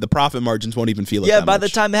companies, the profit margins won't even feel it. Yeah, by the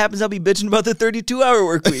time it happens, I'll be bitching about the 32-hour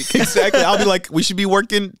work week. Exactly. I'll be like, we should be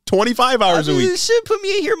working 25 hours a week. Shit, put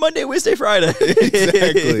me in here Monday, Wednesday, Friday.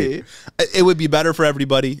 Exactly. It would be better for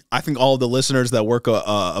everybody. I think all of the listeners that work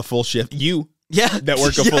a full shift, that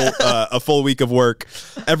work a full week of work,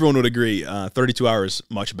 everyone would agree 32 hours,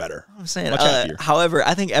 much better. I'm saying, however,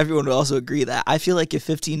 I think everyone would also agree that I feel like if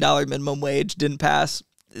 $15 minimum wage didn't pass,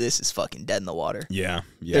 this is fucking dead in the water. Yeah.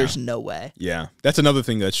 There's no way. Yeah. That's another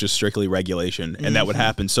thing that's just strictly regulation, and that would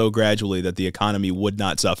happen so gradually that the economy would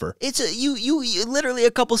not suffer. It's you literally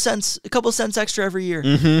a couple cents extra every year.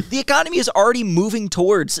 The economy is already moving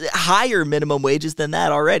towards higher minimum wages than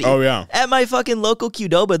that already. Oh, yeah. At my fucking local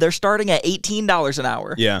Qdoba, they're starting at $18 an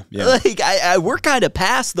hour. Yeah. Like we're kind of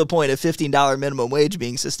past the point of $15 minimum wage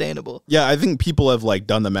being sustainable. Yeah, I think people have like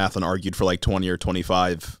done the math and argued for like 20 or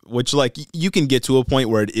 25, which like you can get to a point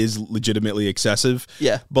where it is legitimately excessive.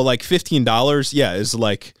 Yeah. But like $15, is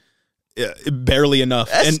like barely enough.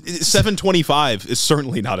 And $7.25 is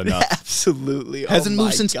certainly not enough. Absolutely. Hasn't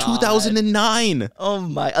moved since 2009. Oh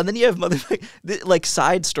my. And then you have like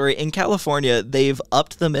side story in California, they've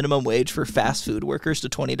upped the minimum wage for fast food workers to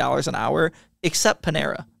 $20 an hour, except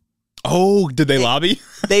Panera. Oh, did they lobby?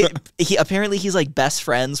 Apparently he's like best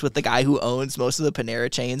friends with the guy who owns most of the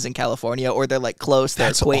Panera chains in California, or they're like close, they're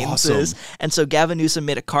acquaintances. Awesome. And so Gavin Newsom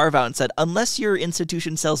made a carve out and said, unless your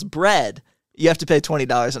institution sells bread, you have to pay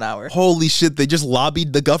 $20 an hour. Holy shit, they just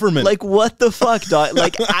lobbied the government. Like, what the fuck, dog?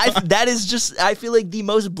 Like, that is just, I feel like the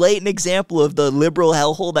most blatant example of the liberal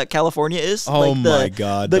hellhole that California is. Oh, like my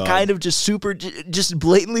God, the dog. kind of just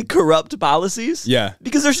blatantly corrupt policies. Yeah.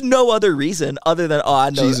 Because there's no other reason other than, I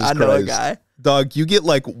know a guy. Dog, you get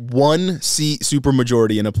like 1 seat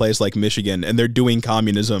supermajority in a place like Michigan, and they're doing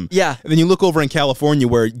communism. Yeah. And then you look over in California,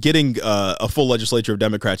 where getting a full legislature of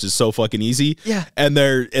Democrats is so fucking easy. Yeah. And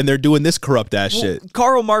they're doing this corrupt ass shit.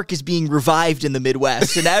 Karl Marx is being revived in the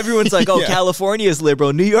Midwest, and everyone's like, "Oh, Yeah. California is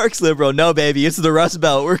liberal, New York's liberal." No, baby, it's the Rust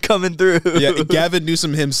Belt. We're coming through. Yeah. Gavin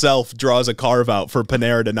Newsom himself draws a carve out for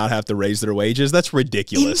Panera to not have to raise their wages. That's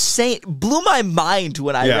ridiculous. Insane. Blew my mind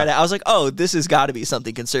when I read it. I was like, "Oh, this has got to be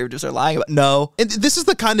something conservatives are lying about." No. And this is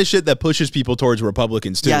the kind of shit that pushes people towards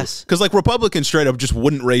Republicans, too. Yes. Because, like, Republicans straight up just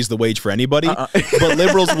wouldn't raise the wage for anybody, but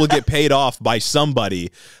liberals will get paid off by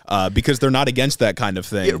somebody because they're not against that kind of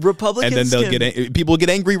thing. Yeah, Republicans and then people get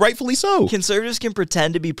angry, rightfully so. Conservatives can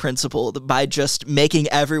pretend to be principled by just making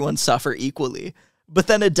everyone suffer equally. But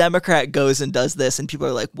then a Democrat goes and does this, and people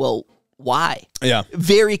are like, well, why? Yeah.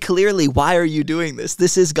 Very clearly, why are you doing this?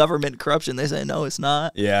 This is government corruption. They say, no, it's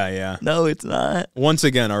not. Yeah. No, it's not. Once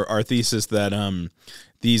again, our thesis that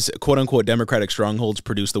these quote-unquote Democratic strongholds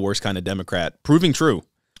produce the worst kind of Democrat, proving true.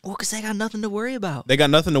 Well, because they got nothing to worry about. They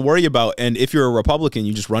got nothing to worry about, and if you're a Republican,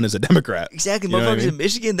 you just run as a Democrat. Exactly. You know what I Motherfuckers mean? in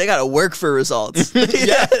Michigan, they got to work for results. They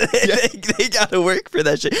got to work for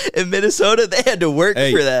that shit. In Minnesota, they had to work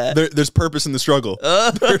for that. There's purpose in the struggle.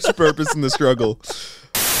 There's purpose in the struggle.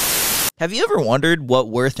 Have you ever wondered what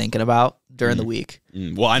we're thinking about during the week?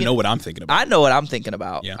 Well, I know what I'm thinking about. I know what I'm thinking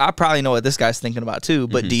about. Yeah. I probably know what this guy's thinking about too,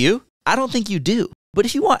 but do you? I don't think you do. But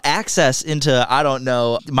if you want access into, I don't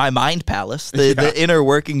know, my mind palace, the inner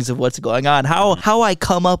workings of what's going on, how I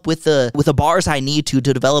come up with the bars I need to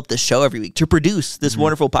develop this show every week, to produce this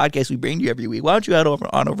wonderful podcast we bring to you every week, why don't you head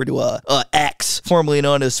on over to X, formerly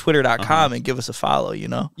known as Twitter.com, and give us a follow, you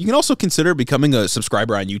know? You can also consider becoming a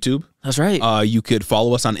subscriber on YouTube. That's right. You could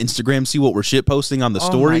follow us on Instagram, see what we're shit posting on the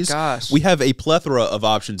stories. Oh my gosh. We have a plethora of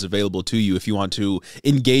options available to you if you want to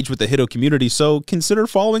engage with the Hiddo community. So consider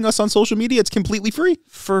following us on social media. It's completely free.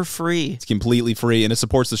 For free. It's completely free, and it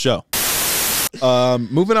supports the show.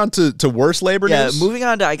 Moving on to worse labor news. Yeah, moving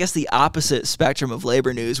on to, I guess, the opposite spectrum of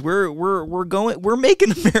labor news. We're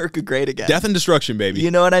making America great again. Death and destruction, baby.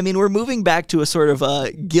 You know what I mean? We're moving back to a sort of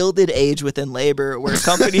gilded age within labor, where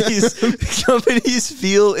companies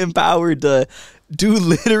feel empowered to do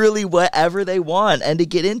literally whatever they want and to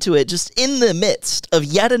get into it just in the midst of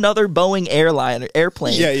yet another Boeing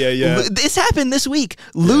airplane. Yeah. This happened this week.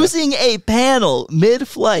 Losing a panel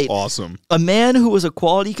mid-flight. Awesome. A man who was a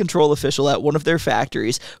quality control official at one of their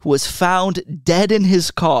factories was found dead in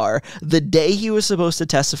his car the day he was supposed to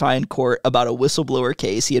testify in court about a whistleblower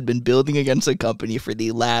case he had been building against a company for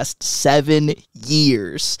the last 7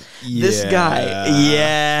 years. Yeah. This guy,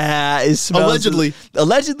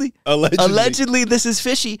 Allegedly, this is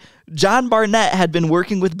fishy. John Barnett had been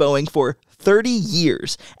working with Boeing for 30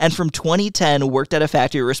 years, and from 2010 worked at a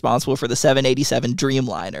factory responsible for the 787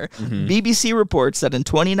 Dreamliner. BBC reports that in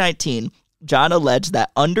 2019, John alleged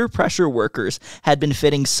that under-pressure workers had been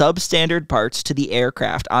fitting substandard parts to the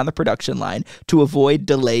aircraft on the production line to avoid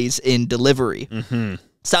delays in delivery.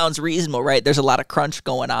 Sounds reasonable, right? There's a lot of crunch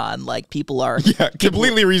going on. Like, people are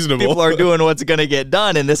completely reasonable. People are doing what's going to get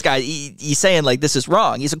done, and this guy, he's saying like this is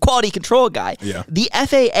wrong. He's a quality control guy. Yeah. The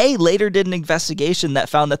FAA later did an investigation that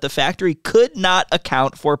found that the factory could not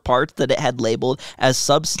account for parts that it had labeled as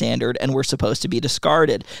substandard and were supposed to be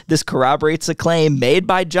discarded. This corroborates a claim made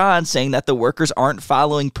by John saying that the workers aren't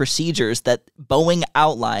following procedures that Boeing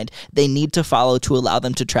outlined they need to follow to allow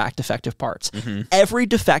them to track defective parts. Every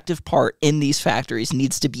defective part in these factories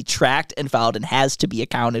needs to be tracked and filed and has to be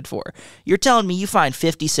accounted for. You're telling me you find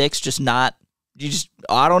 56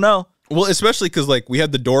 I don't know. Well, especially because, like, we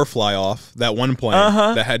had the door fly off, that one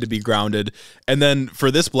plane that had to be grounded. And then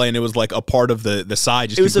for this plane, it was like a part of the side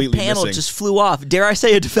just completely missing. It was a panel just flew off. Dare I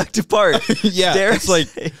say a defective part? Yeah. It's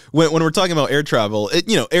like, when we're talking about air travel,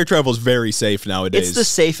 air travel is very safe nowadays. It's the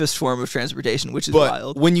safest form of transportation, which is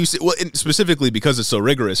wild. When you see, specifically because it's so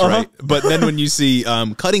rigorous, right? But then when you see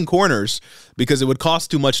cutting corners, because it would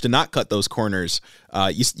cost too much to not cut those corners,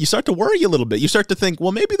 you start to worry a little bit. You start to think,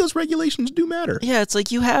 well, maybe those regulations do matter. Yeah, it's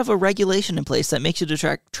like you have a regulation in place that makes you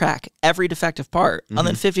to track every defective part, and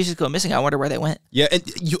then 56 go missing. I wonder where they went. Yeah, and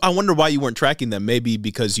I wonder why you weren't tracking them. Maybe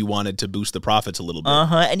because you wanted to boost the profits a little bit.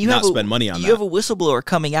 And you not spend money on that. You have a whistleblower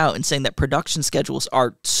coming out and saying that production schedules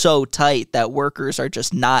are so tight that workers are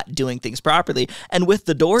just not doing things properly. And with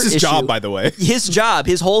the door issue, his job, by the way.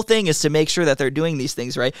 His whole thing is to make sure that they're doing these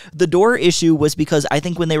things right. The door issue was because I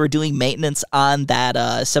think when they were doing maintenance on that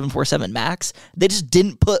 747 MAX, they just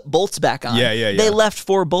didn't put bolts back on. Yeah. They left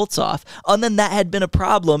 4 bolts off. And then that had been a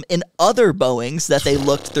problem in other Boeings that they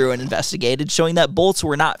looked through and investigated, showing that bolts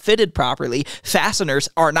were not fitted properly, fasteners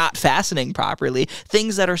are not fastening properly,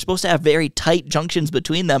 things that are supposed to have very tight junctions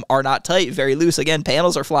between them are not tight, very loose. Again,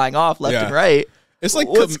 panels are flying off left and right. It's like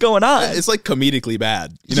what's going on? It's like comedically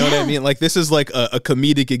bad. You know what I mean? Like, this is like a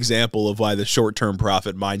comedic example of why the short-term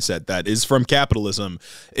profit mindset that is from capitalism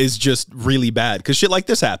is just really bad, because shit like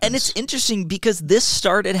this happens. And it's interesting because this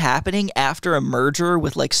started happening after a merger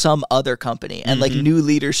with like some other company, and like new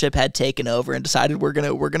leadership had taken over and decided we're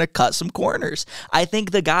gonna cut some corners. I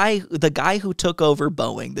think the guy who took over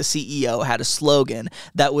Boeing, the CEO, had a slogan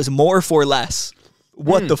that was more for less.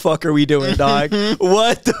 What the fuck are we doing, dog?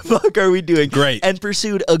 What the fuck are we doing? Great. And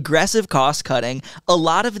pursued aggressive cost cutting. A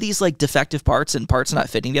lot of these like defective parts and parts not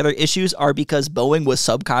fitting together issues are because Boeing was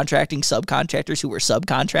subcontracting subcontractors who were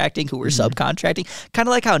subcontracting who were subcontracting. Kind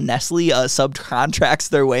of like how Nestle subcontracts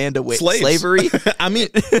their way into slavery. I mean,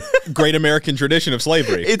 great American tradition of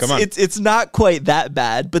slavery. Come on. It's not quite that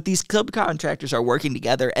bad, but these subcontractors are working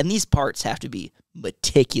together, and these parts have to be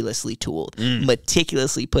meticulously tooled,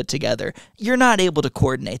 meticulously put together. You're not able to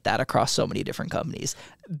coordinate that across so many different companies.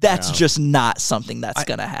 That's just not something that's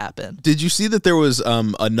going to happen. Did you see that there was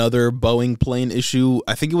another Boeing plane issue?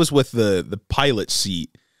 I think it was with the pilot seat.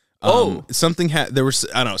 Something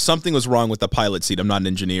something was wrong with the pilot seat. I'm not an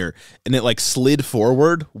engineer, and it like slid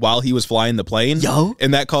forward while he was flying the plane.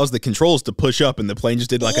 And that caused the controls to push up, and the plane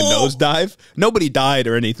just did like a nosedive. Nobody died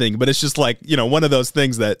or anything, but it's just like, one of those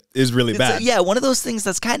things that is really bad. One of those things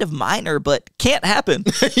that's kind of minor, but can't happen.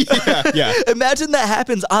 Yeah. Imagine that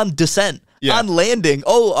happens on descent. On landing,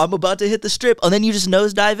 I'm about to hit the strip, and then you just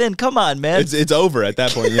nosedive in. Come on, man. It's over at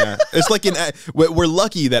that point, It's like we're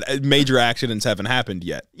lucky that major accidents haven't happened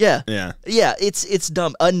yet. Yeah, it's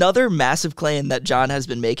dumb. Another massive claim that John has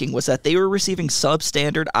been making was that they were receiving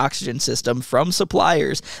substandard oxygen system from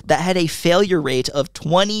suppliers that had a failure rate of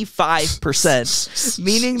 25%,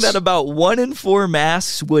 meaning that about 1 in 4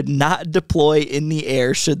 masks would not deploy in the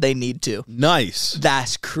air should they need to. Nice.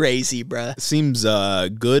 That's crazy, bruh. Seems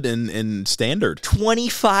good and standard.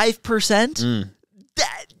 25%?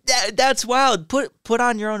 That's wild. Put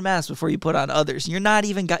on your own mask before you put on others. You don't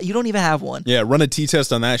even have one. Yeah, run a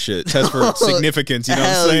T-test on that shit. Test for significance, you know what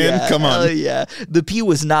I'm saying? Yeah, come on. Yeah. The P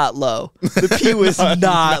was not low. The P was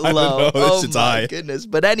not low. Oh my goodness.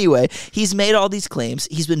 But anyway, he's made all these claims.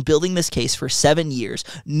 He's been building this case for 7 years.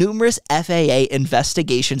 Numerous FAA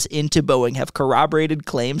investigations into Boeing have corroborated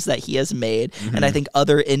claims that he has made, and I think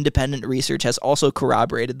other independent research has also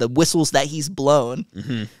corroborated the whistles that he's blown.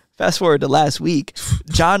 Fast forward to last week,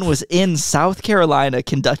 John was in South Carolina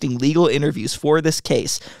conducting legal interviews for this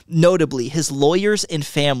case. Notably, his lawyers and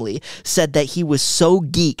family said that he was so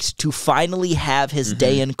geeked to finally have his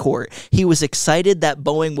day in court. He was excited that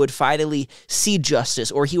Boeing would finally see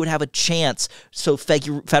justice, or he would have a chance so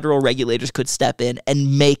federal regulators could step in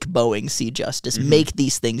and make Boeing see justice, make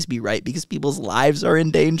these things be right, because people's lives are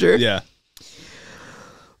in danger. Yeah.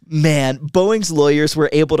 Man, Boeing's lawyers were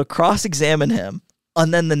able to cross-examine him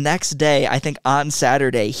And then the next day, I think on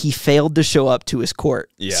Saturday, he failed to show up to his court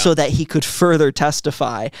so that he could further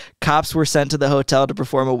testify. Cops were sent to the hotel to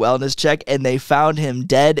perform a wellness check, and they found him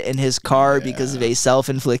dead in his car because of a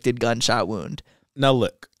self-inflicted gunshot wound. Now,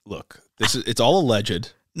 look, it's all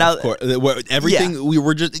alleged. Now, everything we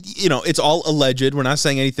were just, it's all alleged. We're not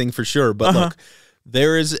saying anything for sure, but look,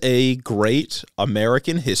 there is a great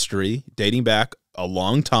American history dating back a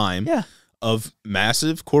long time of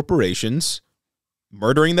massive corporations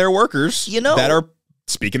murdering their workers that are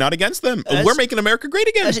speaking out against them. We're making America great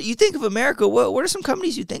again. You think of America, what are some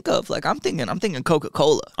companies you think of? Like I'm thinking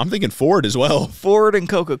Coca-Cola. I'm thinking Ford as well. Ford and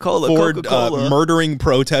Coca-Cola. Ford Coca-Cola. Murdering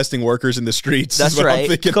protesting workers in the streets. That's right.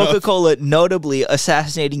 Coca-Cola notably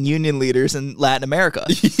assassinating union leaders in Latin America.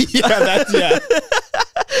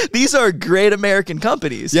 These are great American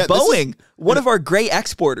companies. Yeah, Boeing, one of our great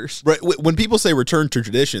exporters. Right. When people say return to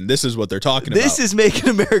tradition, this is what they're talking about. This is making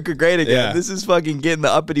America great again. Yeah. This is fucking getting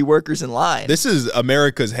the uppity workers in line. This is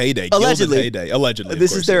America's heyday. Allegedly. Gilded heyday. Allegedly.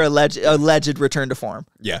 This is their alleged return to form.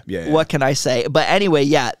 Yeah. What can I say? But anyway,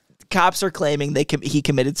 cops are claiming he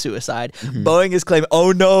committed suicide. Boeing is claiming,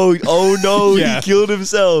 oh no, he killed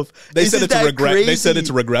himself. They said it's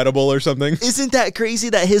regrettable or something. Isn't that crazy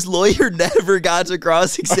that his lawyer never got to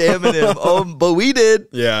cross-examine him? But we did.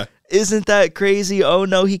 Yeah. Isn't that crazy? Oh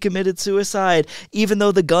no, he committed suicide, even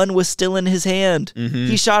though the gun was still in his hand.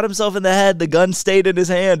 He shot himself in the head. The gun stayed in his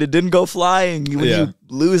hand. It didn't go flying. When you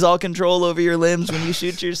lose all control over your limbs when you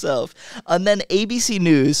shoot yourself. And then ABC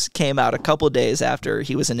News came out a couple days after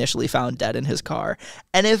he was initially found dead in his car.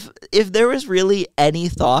 And if there was really any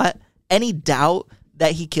doubt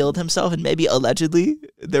that he killed himself, and maybe allegedly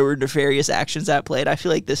there were nefarious actions at play, I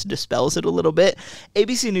feel like this dispels it a little bit.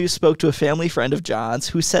 ABC News spoke to a family friend of John's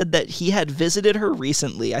who said that he had visited her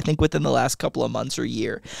recently, I think within the last couple of months or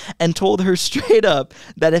year, and told her straight up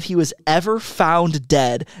that if he was ever found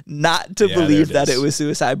dead, not to believe that it was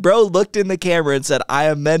suicide. Bro looked in the camera and said, I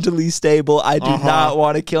am mentally stable. I do not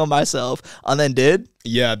want to kill myself. And then did.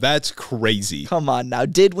 Yeah, that's crazy. Come on now.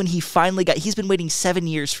 When he finally he's been waiting 7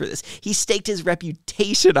 years for this. He staked his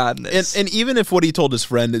reputation on this. And even if what he told his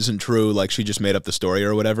friend isn't true, like she just made up the story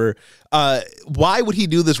or whatever, why would he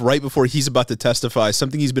do this right before he's about to testify?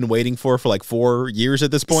 Something he's been waiting for like 4 years at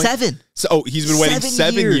this point? 7. So he's been waiting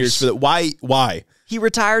 7 years for that. Why? He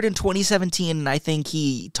retired in 2017, and I think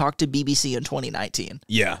he talked to BBC in 2019.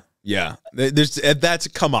 Yeah. That's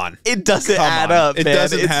come on. It doesn't add up. It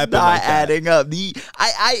doesn't happen. It's not like adding up.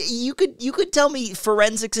 You could tell me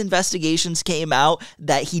forensics investigations came out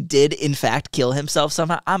that he did in fact kill himself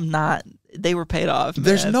somehow. I'm not. They were paid off. Man.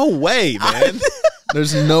 There's no way, man.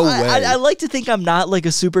 There's no way. I like to think I'm not like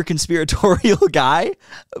a super conspiratorial guy,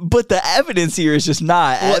 but the evidence here is just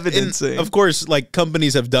not evidencing. Of course, like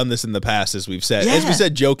companies have done this in the past, as we've said. As we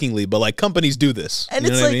said jokingly, but like companies do this. And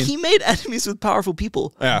it's like he made enemies with powerful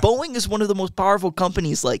people. Yeah. Boeing is one of the most powerful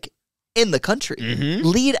companies like in the country.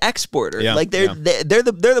 Lead exporter. Yeah. Like they're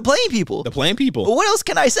the plane people. The plane people. What else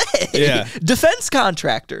can I say? Yeah. Defense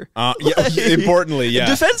contractor. Importantly, yeah.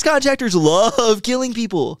 Defense contractors love killing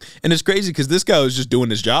people. And it's crazy because this guy was just doing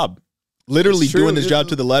his job. Literally doing his job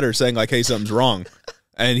to the letter, saying like, hey, something's wrong.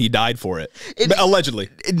 And he died for it. Allegedly.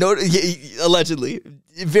 Allegedly.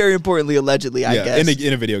 Very importantly, allegedly, I guess.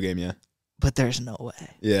 In a video game, yeah. But there's no way.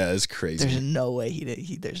 Yeah, it's crazy. There's no way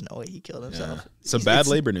there's no way he killed himself. Yeah. Some bad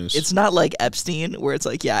labor news. It's not like Epstein, where it's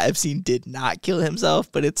like, Epstein did not kill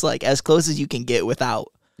himself, but it's like as close as you can get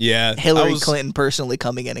without Hillary Clinton personally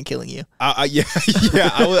coming in and killing you.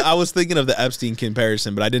 I was thinking of the Epstein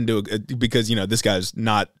comparison, but I didn't do it because this guy's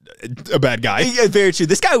not a bad guy. Yeah, very true.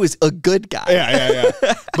 This guy was a good guy. Yeah.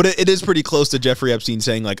 But it is pretty close to Jeffrey Epstein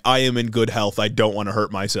saying like, I am in good health. I don't want to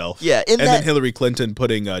hurt myself. Yeah. Then Hillary Clinton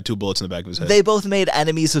putting 2 bullets in the back of his head. They both made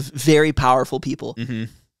enemies of very powerful people.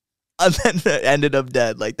 And then ended up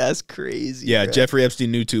dead. Like, that's crazy. Yeah, bro. Jeffrey Epstein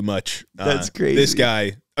knew too much. That's crazy. This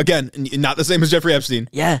guy, again, not the same as Jeffrey Epstein.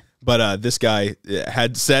 Yeah. But this guy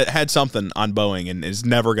had something on Boeing and is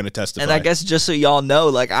never going to testify. And I guess just so y'all know,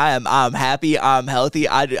 like I'm happy, I'm healthy.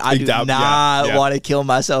 I do not want to kill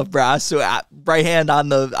myself, bro. So right hand on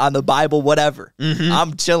the Bible, whatever.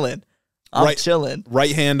 I'm chilling. I'm chilling.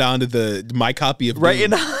 Right hand onto my copy of right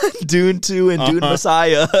Dune. hand on Dune 2 and Dune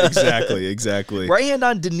Messiah. Exactly. Right hand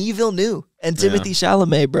on Denis Villeneuve and Timothy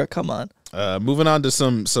Chalamet, bro. Come on. Moving on to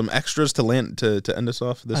some extras to end us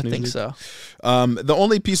off this news. I think so. The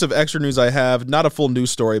only piece of extra news I have, not a full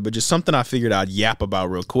news story, but just something I figured I'd yap about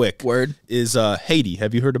real quick. Word. Is Haiti.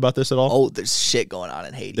 Have you heard about this at all? Oh, there's shit going on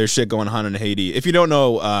in Haiti. There's shit going on in Haiti. If you don't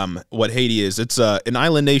know what Haiti is, it's an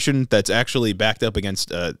island nation that's actually backed up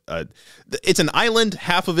against it's an island.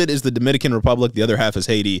 Half of it is the Dominican Republic. The other half is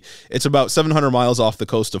Haiti. It's about 700 miles off the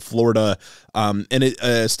coast of Florida. And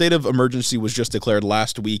a state of emergency was just declared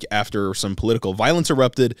last week after some political violence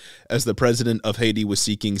erupted as the president of Haiti was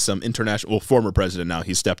seeking some international, well, former president now,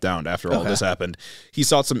 he stepped down after all this happened. He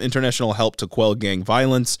sought some international help to quell gang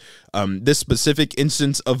violence. This specific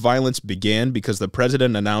instance of violence began because the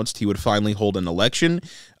president announced he would finally hold an election,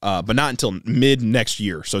 but not until mid next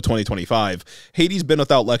year, so 2025. Haiti's been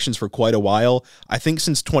without elections for quite a while. I think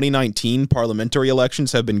since 2019, parliamentary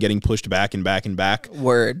elections have been getting pushed back and back and back.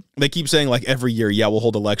 Word. They keep saying like every year, yeah, we'll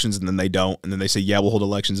hold elections, and then they don't. And then they say, yeah, we'll hold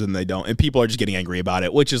elections, and they don't. And people are just getting angry about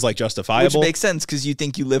it, which is like justifiable. Which makes sense because you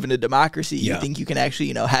think you live in a democracy. Yeah. You think you can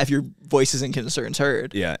actually, have your voices and concerns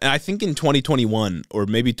heard. Yeah. And I think in 2021 or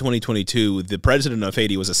maybe 2022, the president of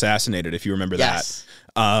Haiti was assassinated, if you remember that.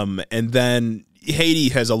 And then Haiti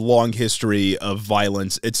has a long history of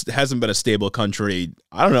violence. It hasn't been a stable country,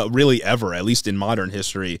 I don't know, really ever, at least in modern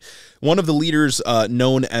history. One of the leaders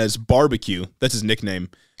known as Barbecue, that's his nickname.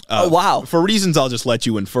 Oh, wow. For reasons I'll just let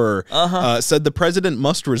you infer, said the president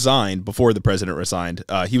must resign before the president resigned.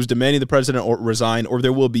 He was demanding the president resign or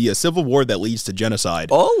there will be a civil war that leads to genocide.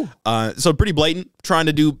 So pretty blatant, trying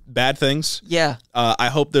to do bad things. Yeah. I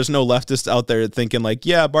hope there's no leftists out there thinking like,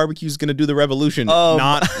 yeah, Barbecue's going to do the revolution.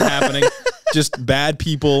 Not happening. Just bad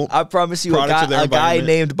people. I promise you, a guy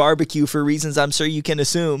named Barbecue, for reasons I'm sure you can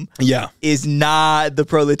assume, is not the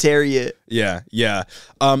proletariat. Yeah.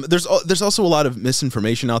 There's also a lot of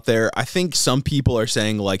misinformation out there. I think some people are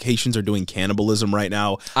saying like Haitians are doing cannibalism right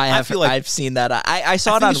now. I've seen that. I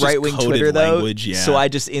saw it on right-wing Twitter though, so I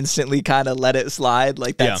just instantly kind of let it slide.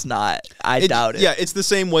 Like that's not. I doubt it. Yeah, it's the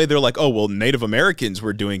same way they're like, oh well, Native Americans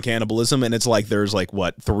were doing cannibalism, and it's like there's like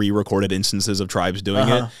 3 recorded instances of tribes doing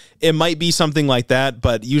it. It might be something like that,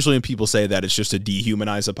 but usually when people say that, it's just to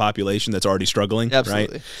dehumanize a population that's already struggling.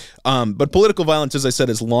 Absolutely. Right? But political violence, as I said,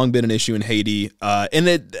 has long been an issue in Haiti, and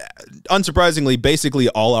it, unsurprisingly, basically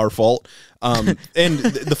all our fault, and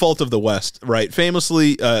the fault of the West, right?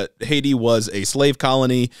 Famously, Haiti was a slave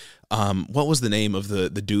colony. What was the name of the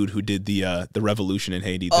dude who did the revolution in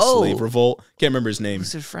Haiti, the slave revolt? Can't remember his name.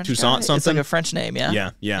 Was it French Toussaint guy? something? It's like a French name,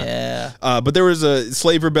 yeah. Yeah. But there was a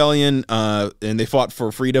slave rebellion, and they fought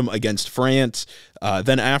for freedom against France.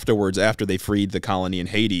 Then afterwards, after they freed the colony in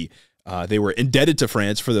Haiti, they were indebted to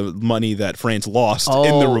France for the money that France lost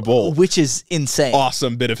in the revolt. Which is insane.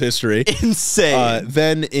 Awesome bit of history. Insane.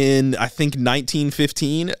 Then in, I think,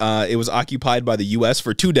 1915, it was occupied by the U.S.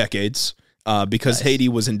 for 2 decades. Because Haiti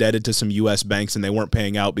was indebted to some U.S. banks and they weren't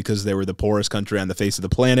paying out because they were the poorest country on the face of the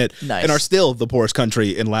planet and are still the poorest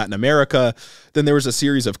country in Latin America. Then there was a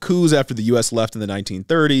series of coups after the U.S. left in the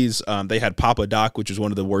 1930s. They had Papa Doc, which was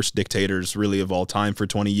one of the worst dictators really of all time for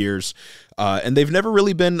 20 years. And they've never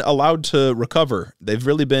really been allowed to recover. They've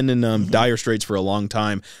really been in dire straits for a long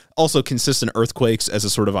time. Also, consistent earthquakes as a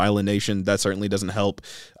sort of island nation, that certainly doesn't help.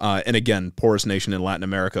 And again, poorest nation in Latin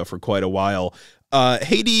America for quite a while.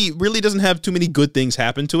 Haiti really doesn't have too many good things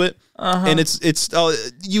happen to it, and it's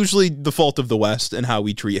usually the fault of the West and how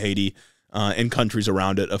we treat Haiti and countries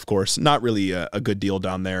around it, of course. Not really a good deal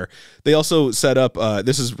down there. They also set up,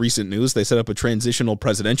 this is recent news, they set up a transitional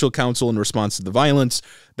presidential council in response to the violence.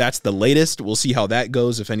 That's the latest. We'll see how that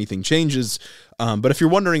goes, if anything changes. But if you're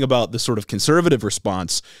wondering about the sort of conservative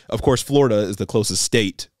response, of course, Florida is the closest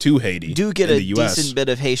state to Haiti. Do get a decent bit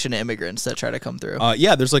of Haitian immigrants that try to come through.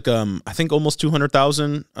 Yeah, there's like, I think almost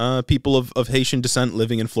 200,000 people of Haitian descent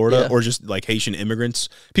living in Florida, or just like Haitian immigrants,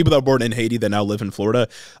 people that were born in Haiti that now live in Florida.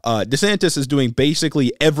 DeSantis is doing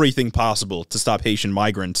basically everything possible to stop Haitian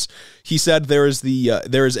migrants. He said there is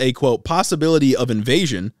a, quote, possibility of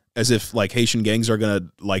invasion, as if like Haitian gangs are gonna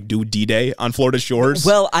like do D-Day on Florida shores.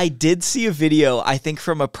 Well, I did see a video, I think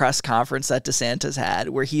from a press conference that DeSantis had,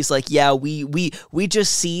 where he's like, yeah, we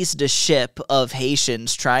just seized a ship of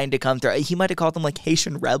Haitians trying to come through. He might have called them like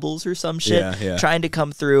Haitian rebels or some shit, trying to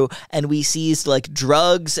come through, and we seized like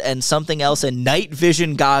drugs and something else and night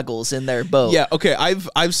vision goggles in their boat. Yeah, okay,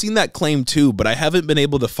 I've seen that claim too, but I haven't been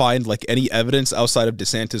able to find like any evidence outside of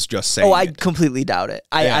DeSantis just saying I completely doubt it.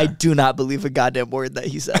 I do not believe a goddamn word that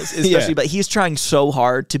he says. Especially, but he's trying so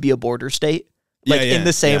hard to be a border state. Like in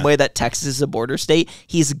the same way that Texas is a border state,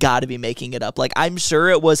 he's got to be making it up. Like I'm sure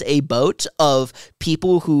it was a boat of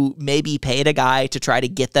people who maybe paid a guy to try to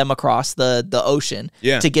get them across the ocean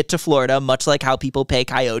to get to Florida, much like how people pay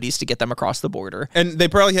coyotes to get them across the border. And they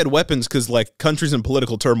probably had weapons because like countries in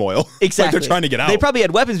political turmoil. Exactly. Like they're trying to get out. They probably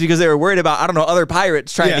had weapons because they were worried about, I don't know, other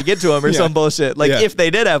pirates trying to get to them or some bullshit. Like if they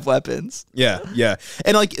did have weapons. Yeah.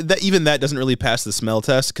 And like even that doesn't really pass the smell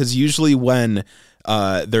test because usually when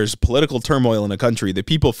there's political turmoil in a country, the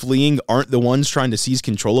people fleeing aren't the ones trying to seize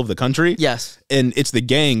control of the country. Yes. And it's the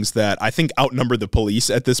gangs that I think outnumber the police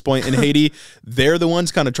at this point in Haiti. They're the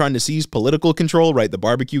ones kind of trying to seize political control, right? The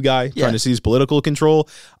barbecue guy trying to seize political control.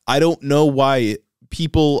 I don't know why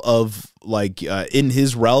people of like in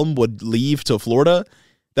his realm would leave to Florida.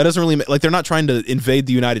 That doesn't really like they're not trying to invade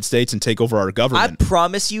the United States and take over our government. I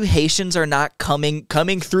promise you, Haitians are not coming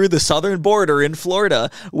through the southern border in Florida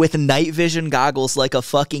with night vision goggles like a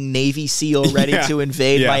fucking Navy SEAL ready to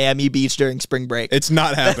invade Miami Beach during spring break. It's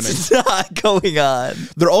not happening. It's not going on.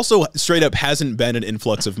 There also straight up hasn't been an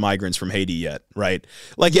influx of migrants from Haiti yet, right?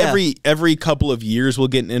 Like every couple of years we'll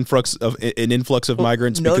get an influx of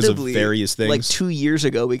migrants because of various things. Like 2 years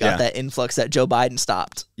ago, we got that influx that Joe Biden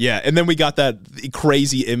stopped. Yeah, and then we got that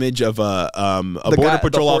crazy image of a border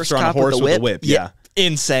patrol officer on a horse with a whip. Yeah.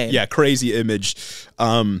 Insane. Yeah, crazy image.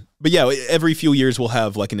 But yeah, every few years we'll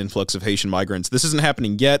have like an influx of Haitian migrants. This isn't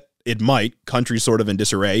happening yet. It might. Country's sort of in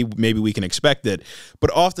disarray. Maybe we can expect it.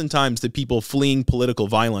 But oftentimes the people fleeing political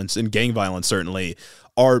violence and gang violence certainly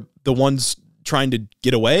are the ones trying to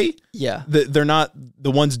get away. Yeah. They're not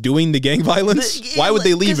the ones doing the gang violence. Why would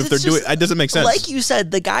they leave if they're doing it? Doesn't make sense. Like you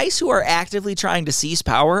said, the guys who are actively trying to seize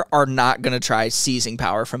power are not going to try seizing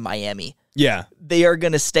power from Miami. Yeah. They are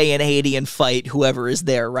going to stay in Haiti and fight whoever is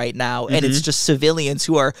there right now. And it's just civilians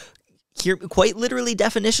who are here quite literally,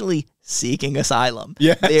 definitionally seeking asylum.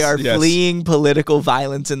 Yes, they are fleeing political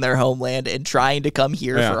violence in their homeland and trying to come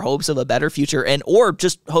here for hopes of a better future or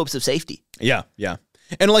just hopes of safety. Yeah.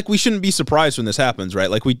 And like we shouldn't be surprised when this happens,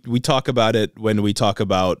 right? Like we talk about it when we talk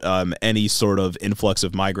about any sort of influx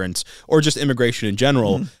of migrants or just immigration in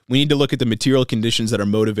general. We need to look at the material conditions that are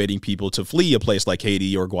motivating people to flee a place like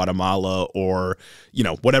Haiti or Guatemala or,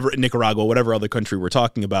 whatever, Nicaragua, whatever other country we're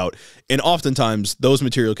talking about. And oftentimes those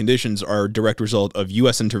material conditions are a direct result of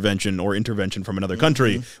U.S. intervention or intervention from another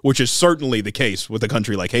country, which is certainly the case with a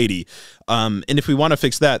country like Haiti. And if we want to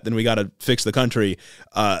fix that, then we got to fix the country.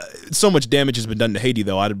 So much damage has been done to Haiti,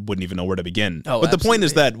 though, I wouldn't even know where to begin. But the point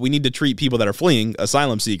is that we need to treat people that are fleeing,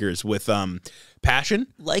 asylum seekers, with passion,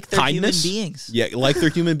 like they're kindness. Human beings. Yeah, like they're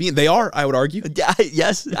human beings. They are, I would argue.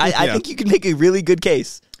 Yes, I think you can make a really good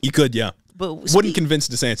case. You could, yeah. But wouldn't convince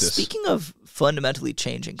DeSantis. Speaking of fundamentally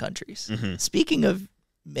changing countries, speaking of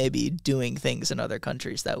maybe doing things in other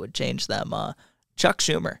countries that would change them, Chuck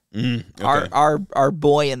Schumer, our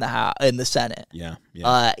boy in the Senate,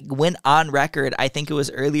 went on record, I think it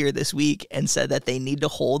was earlier this week, and said that they need to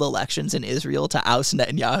hold elections in Israel to oust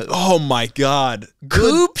Netanyahu. Oh my God,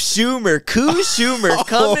 Coup Schumer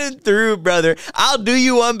coming through, brother. I'll do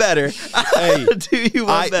you one better. Hey, I'll do you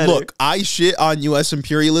one better. Look, I shit on U.S.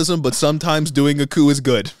 imperialism, but sometimes doing a coup is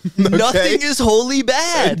good. Okay? Nothing is wholly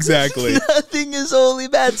bad. Exactly. Nothing is wholly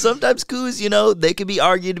bad. Sometimes coups, they can be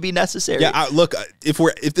argued to be necessary. Yeah, look,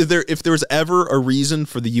 if there's ever a reason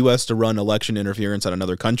for the U.S. to run election interference on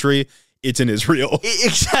another country, it's in Israel.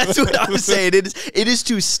 That's what I'm saying. It is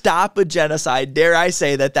to stop a genocide. Dare I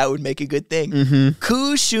say that would make a good thing.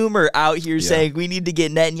 Coup Schumer out here saying we need to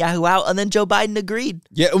get Netanyahu out, and then Joe Biden agreed.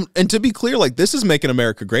 Yeah, and to be clear, like this is making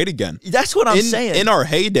America great again. That's what I'm saying. In our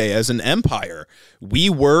heyday as an empire,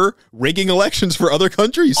 we were rigging elections for other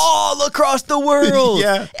countries all across the world.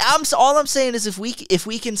 Yeah, all I'm saying is if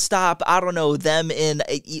we can stop, I don't know, them in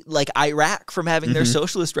like Iraq from having their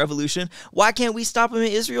socialist revolution, why can't we stop them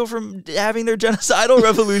in Israel from having their genocidal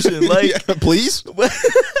revolution? Like, please,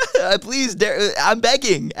 please, I'm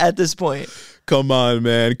begging at this point. Come on,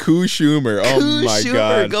 man. Coup Schumer. Oh my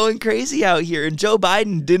God. Going crazy out here. And Joe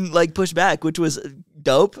Biden didn't push back, which was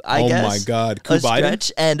dope, I guess. Oh my God. Coup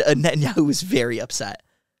Biden? And Netanyahu was very upset.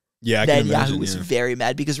 Yeah, I can imagine. Netanyahu was very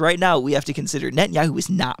mad because right now we have to consider Netanyahu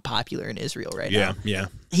is not popular in Israel right now. Yeah.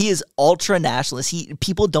 He is ultra nationalist.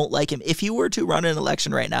 People don't like him. If he were to run an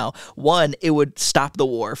election right now, one, it would stop the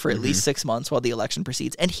war for at least 6 months while the election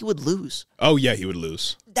proceeds, and he would lose. Oh yeah, he would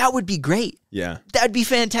lose. That would be great. Yeah, that'd be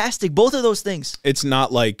fantastic. Both of those things. It's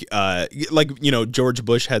not like George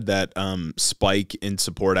Bush had that spike in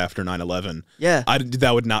support after 9/11. Yeah,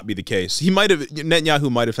 that would not be the case.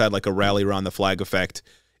 Netanyahu might have had like a rally around the flag effect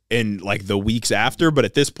in like the weeks after, but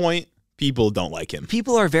at this point, people don't like him.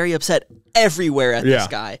 People are very upset everywhere at this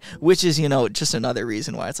guy, which is, just another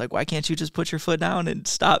reason why it's like, why can't you just put your foot down and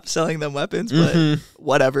stop selling them weapons? But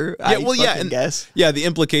whatever. Guess. Yeah, the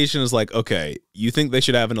implication is like, okay, you think they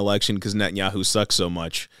should have an election because Netanyahu sucks so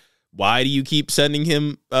much. Why do you keep sending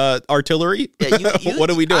him artillery? Yeah,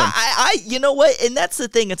 what are we doing? You know what? And that's the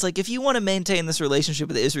thing. It's like, if you want to maintain this relationship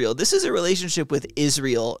with Israel, this is a relationship with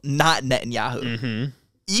Israel, not Netanyahu.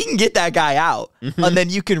 You can get that guy out, and then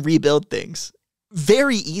you can rebuild things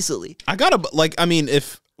very easily.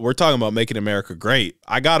 If we're talking about making America great,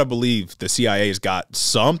 I gotta believe the CIA's got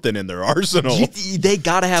something in their arsenal. They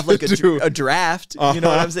gotta have like a draft. You know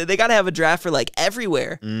what I'm saying? They gotta have a draft for like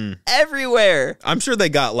everywhere. Everywhere. I'm sure they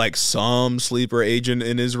got like some sleeper agent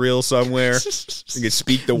in Israel somewhere. You can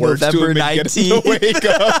speak the words November to him and get him to wake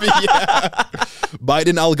up.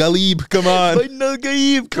 Biden al-Ghalib, come on. Biden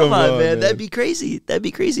al-Ghalib, come on, man. That'd be crazy.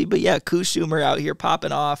 But yeah, Schumer out here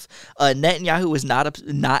popping off. Netanyahu was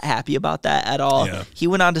not happy about that at all. Yeah. He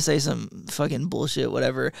went on to say some fucking bullshit,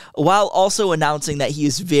 whatever, while also announcing that he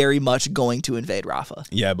is very much going to invade Rafah.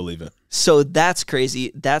 Yeah, I believe it. So that's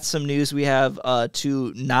crazy. That's some news we have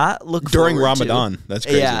to not look during forward Ramadan. To. That's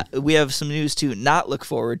crazy. Yeah, we have some news to not look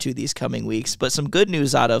forward to these coming weeks. But some good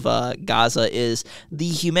news out of Gaza is the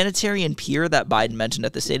humanitarian pier that Biden mentioned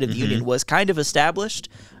at the State of the Union was kind of established.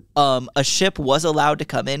 A ship was allowed to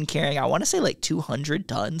come in carrying, I want to say, like 200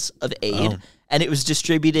 tons of aid. And it was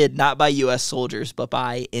distributed not by U.S. soldiers, but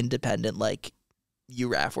by independent, like,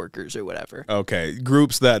 URAF workers or whatever. Okay.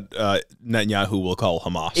 Groups that Netanyahu will call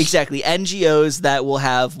Hamas. Exactly. NGOs that will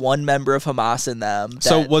have one member of Hamas in them.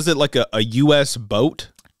 So was it like a U.S.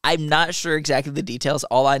 boat? I'm not sure exactly the details.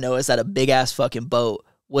 All I know is that a big-ass fucking boat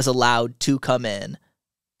was allowed to come in.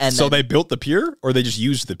 And so they built the pier, or they just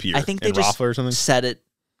used the pier? I think they just or something? set it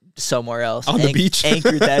somewhere else on the beach,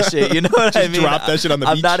 anchored that shit. You know what I mean? Drop that shit on the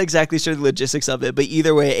beach. I'm not exactly sure the logistics of it, but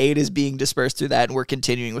either way, aid is being dispersed through that, and we're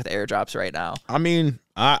continuing with airdrops right now. I mean,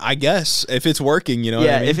 I guess if it's working, you know. Yeah,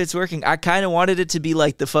 what I mean? If it's working, I kind of wanted it to be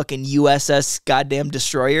like the fucking USS goddamn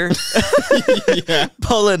destroyer,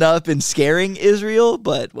 pulling up and scaring Israel,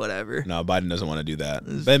 but whatever. No, Biden doesn't want to do that.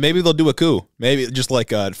 But maybe they'll do a coup. Maybe just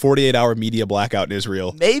like a 48-hour media blackout in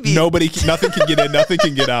Israel. Maybe nothing can get in, nothing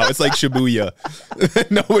can get out. It's like Shibuya.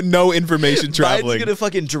 no information traveling. Biden's gonna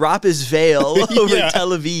fucking drop his veil over Tel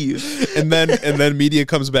Aviv, and then media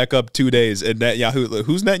comes back up 2 days, and Netanyahu.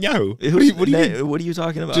 Who's Netanyahu? What do you mean? What are you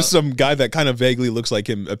talking about? Just some guy that kind of vaguely looks like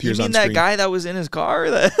him appears on screen. That guy that was in his car?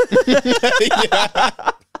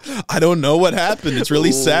 I don't know what happened. It's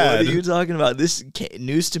really sad. What are you talking about? This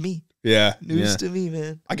news to me. Yeah. News to me,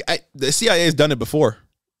 man. The CIA has done it before.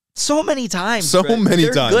 So many times. They're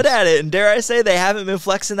good at it. And dare I say, they haven't been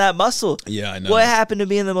flexing that muscle. Yeah, I know. What happened to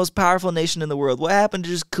being the most powerful nation in the world? What happened to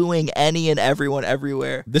just cooing any and everyone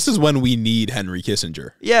everywhere? This is when we need Henry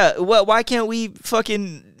Kissinger. Yeah. Why can't we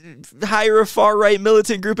fucking hire a far-right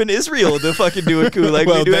militant group in Israel to fucking do a coup like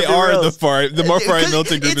we do everywhere else? The more far-right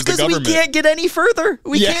militant group is the government. We can't get any further.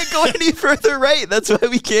 We can't go any further right. That's why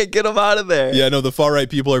we can't get them out of there. Yeah, no, the far-right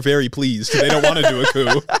people are very pleased. They don't want to do a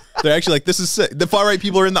coup. They're actually like, this is sick. The far-right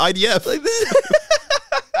people are in the IDF. Like this.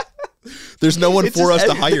 There's no one for us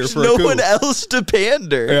to hire for a coup. No one else to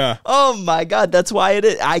pander. Yeah. Oh my God, that's why it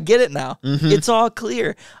is. I get it now. It's all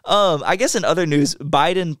clear. I guess in other news,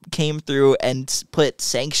 Biden came through and put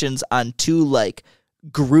sanctions on 2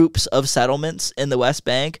 groups of settlements in the West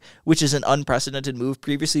Bank, which is an unprecedented move.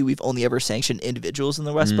 Previously, we've only ever sanctioned individuals in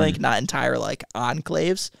the West Bank, not entire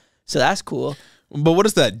enclaves. So that's cool. But what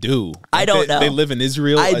does that do? I don't know. They live in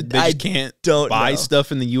Israel. They just can't buy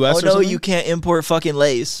stuff in the U.S. Oh, no, you can't import fucking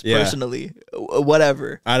Lay's, personally.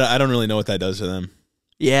 Whatever. I don't really know what that does to them.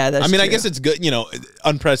 Yeah, that's true. I guess it's good,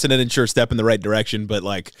 unprecedented, sure, step in the right direction, but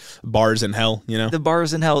like bars in hell, The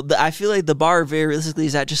bars in hell. I feel like the bar, very realistically,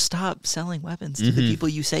 is that just stop selling weapons to the people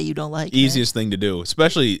you say you don't like. Easiest thing to do,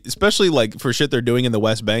 especially like for shit they're doing in the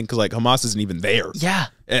West Bank, because like Hamas isn't even there. Yeah.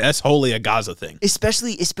 That's wholly a if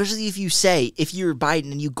you're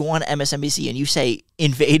Biden and you go on MSNBC and you say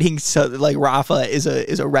invading Rafah is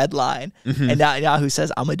a red line, and Netanyahu says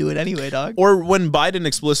I'm gonna do it anyway, dog. Or when Biden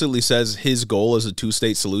explicitly says his goal is a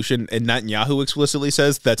 2-state solution, and Netanyahu explicitly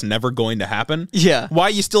says that's never going to happen. Yeah, why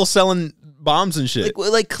are you still selling bombs and shit?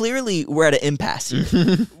 Like clearly we're at an impasse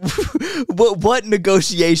here. What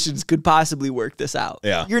negotiations could possibly work this out?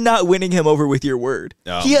 Yeah, you're not winning him over with your word.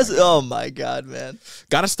 He has. Oh my God, man.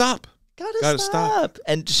 Gotta stop. Gotta stop.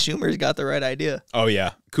 And Schumer's got the right idea. Oh,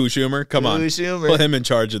 yeah. Schumer. Come on. Schumer. Put him in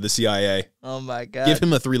charge of the CIA. Oh, my God. Give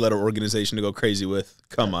him a 3-letter organization to go crazy with.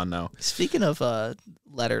 Come on now. Speaking of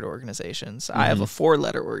lettered organizations. I have a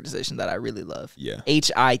 4-letter organization that I really love. Yeah.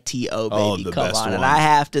 HITO, baby. the Come best on. one. And I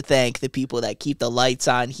have to thank the people that keep the lights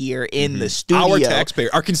on here in the studio. Our taxpayer,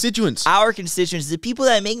 our constituents. Our constituents, the people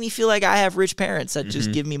that make me feel like I have rich parents that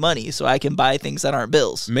just give me money so I can buy things that aren't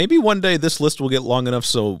bills. Maybe one day this list will get long enough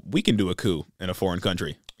so we can do a coup in a foreign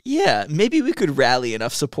country. Yeah, maybe we could rally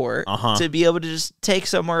enough support to be able to just take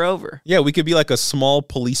somewhere over. Yeah, we could be like a small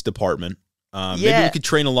police department. Maybe we could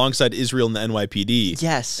train alongside Israel and the NYPD.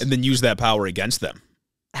 Yes. And then use that power against them.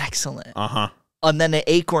 Excellent. Uh-huh. And then an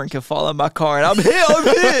acorn can fall in my car and I'm hit.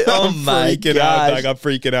 Oh my freaking gosh. out, dog. I'm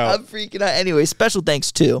freaking out. I'm freaking out. Anyway, special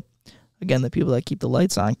thanks to, again, the people that keep the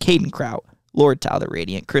lights on. Caden Kraut, Lord Tyler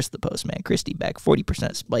Radiant, Chris the Postman, Christy Beck,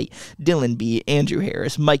 40% Spite, Dylan B, Andrew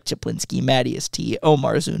Harris, Mike Chaplinsky, Mattias T,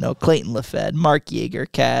 Omar Zuno, Clayton LaFed, Mark Yeager,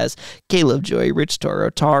 Kaz, Caleb Joy, Rich Toro,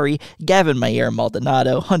 Tari, Gavin Mayer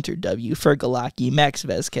Maldonado, Hunter W, Fergalaki, Max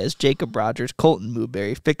Vesquez, Jacob Rogers, Colton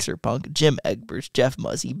Mooberry, Fixer Punk, Jim Egbers, Jeff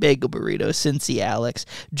Muzzy, Bagel Burrito, Cincy Alex,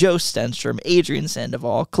 Joe Stenstrom, Adrian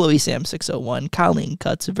Sandoval, Chloe Sam 601, Colleen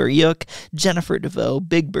Cutts, Veryuk, Jennifer DeVoe,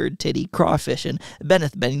 Big Bird Titty, Crawfishin,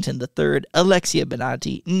 Benneth Bennington III, Alexia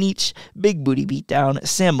Benanti, Nietzsche, Big Booty Beatdown,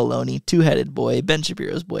 Sam Maloney, Two-Headed Boy, Ben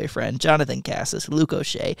Shapiro's Boyfriend, Jonathan Cassis, Luke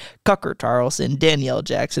O'Shea, Cucker Tarleson, Danielle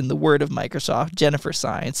Jackson, The Word of Microsoft, Jennifer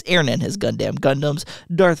Science, Aaron and His Gundam Gundams,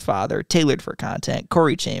 Darth Father, Tailored for Content,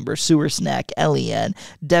 Corey Chambers, Sewer Snack, L.E.N.,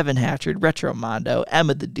 Devin Hatchard, Retro Mondo,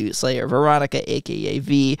 Emma the Dude Slayer, Veronica aka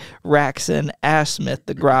V, Raxon, Ash Smith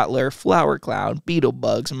the Grotler, Flower Clown,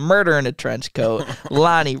 Beetlebugs, Murder in a Trench Coat,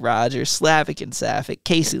 Lonnie Rogers, Slavic and Sapphic,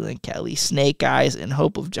 Casey Lynn Kelly, Snake Eyes, and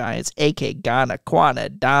Hope of Giants, A.K. Ghana, Quana,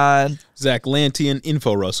 Don, Zach Lantian,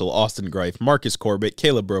 Info Russell, Austin Greif, Marcus Corbett,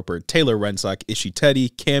 Caleb Roper, Taylor Rensock, Ishi Teddy,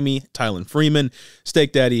 Cammy, Tylen Freeman,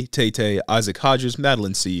 Steak Daddy, Tay, Isaac Hodges,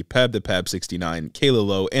 Madeline C, Pab the Pab 69, Kayla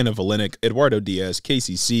Lowe, Anna Valenic, Eduardo Diaz,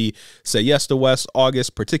 KCC, Say Yes to West,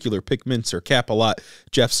 August, Particular Pikmin, Sir Capalot,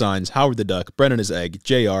 Jeff Signs, Howard the Duck, Brennan is Egg,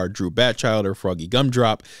 JR, Drew Batchilder, Froggy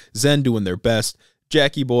Gumdrop, Zen doing their best,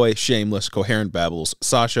 Jackie Boy, Shameless, Coherent Babbles,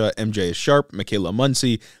 Sasha, MJ is Sharp, Michaela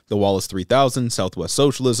Muncie, The Wallace 3000, Southwest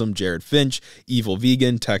Socialism, Jared Finch, Evil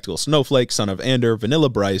Vegan, Tactical Snowflake, Son of Ander, Vanilla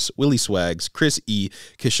Bryce, Willie Swags, Chris E,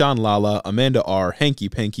 Kishan Lala, Amanda R, Hanky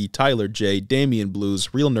Panky, Tyler J, Damian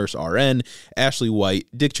Blues, Real Nurse RN, Ashley White,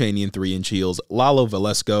 Dick Cheney and 3 Inch Heels, Lalo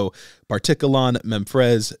Valesco, Particulon,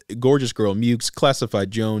 Memfrez, Gorgeous Girl Mukes,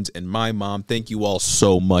 Classified Jones, and my mom. Thank you all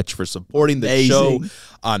so much for supporting the show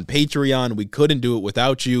on Patreon. We couldn't do it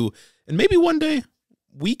without you. And maybe one day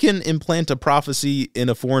we can implant a prophecy in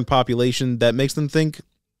a foreign population that makes them think,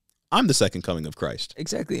 I'm the second coming of Christ.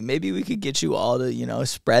 Exactly. Maybe we could get you all to,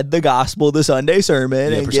 spread the gospel, the Sunday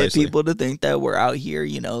sermon, and get people to think that we're out here,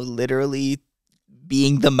 literally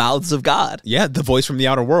being the mouths of God. Yeah, the voice from the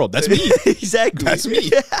outer world. That's me. Exactly. That's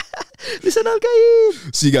me. Listen,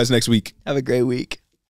 Al-Qaib. See you guys next week. Have a great week.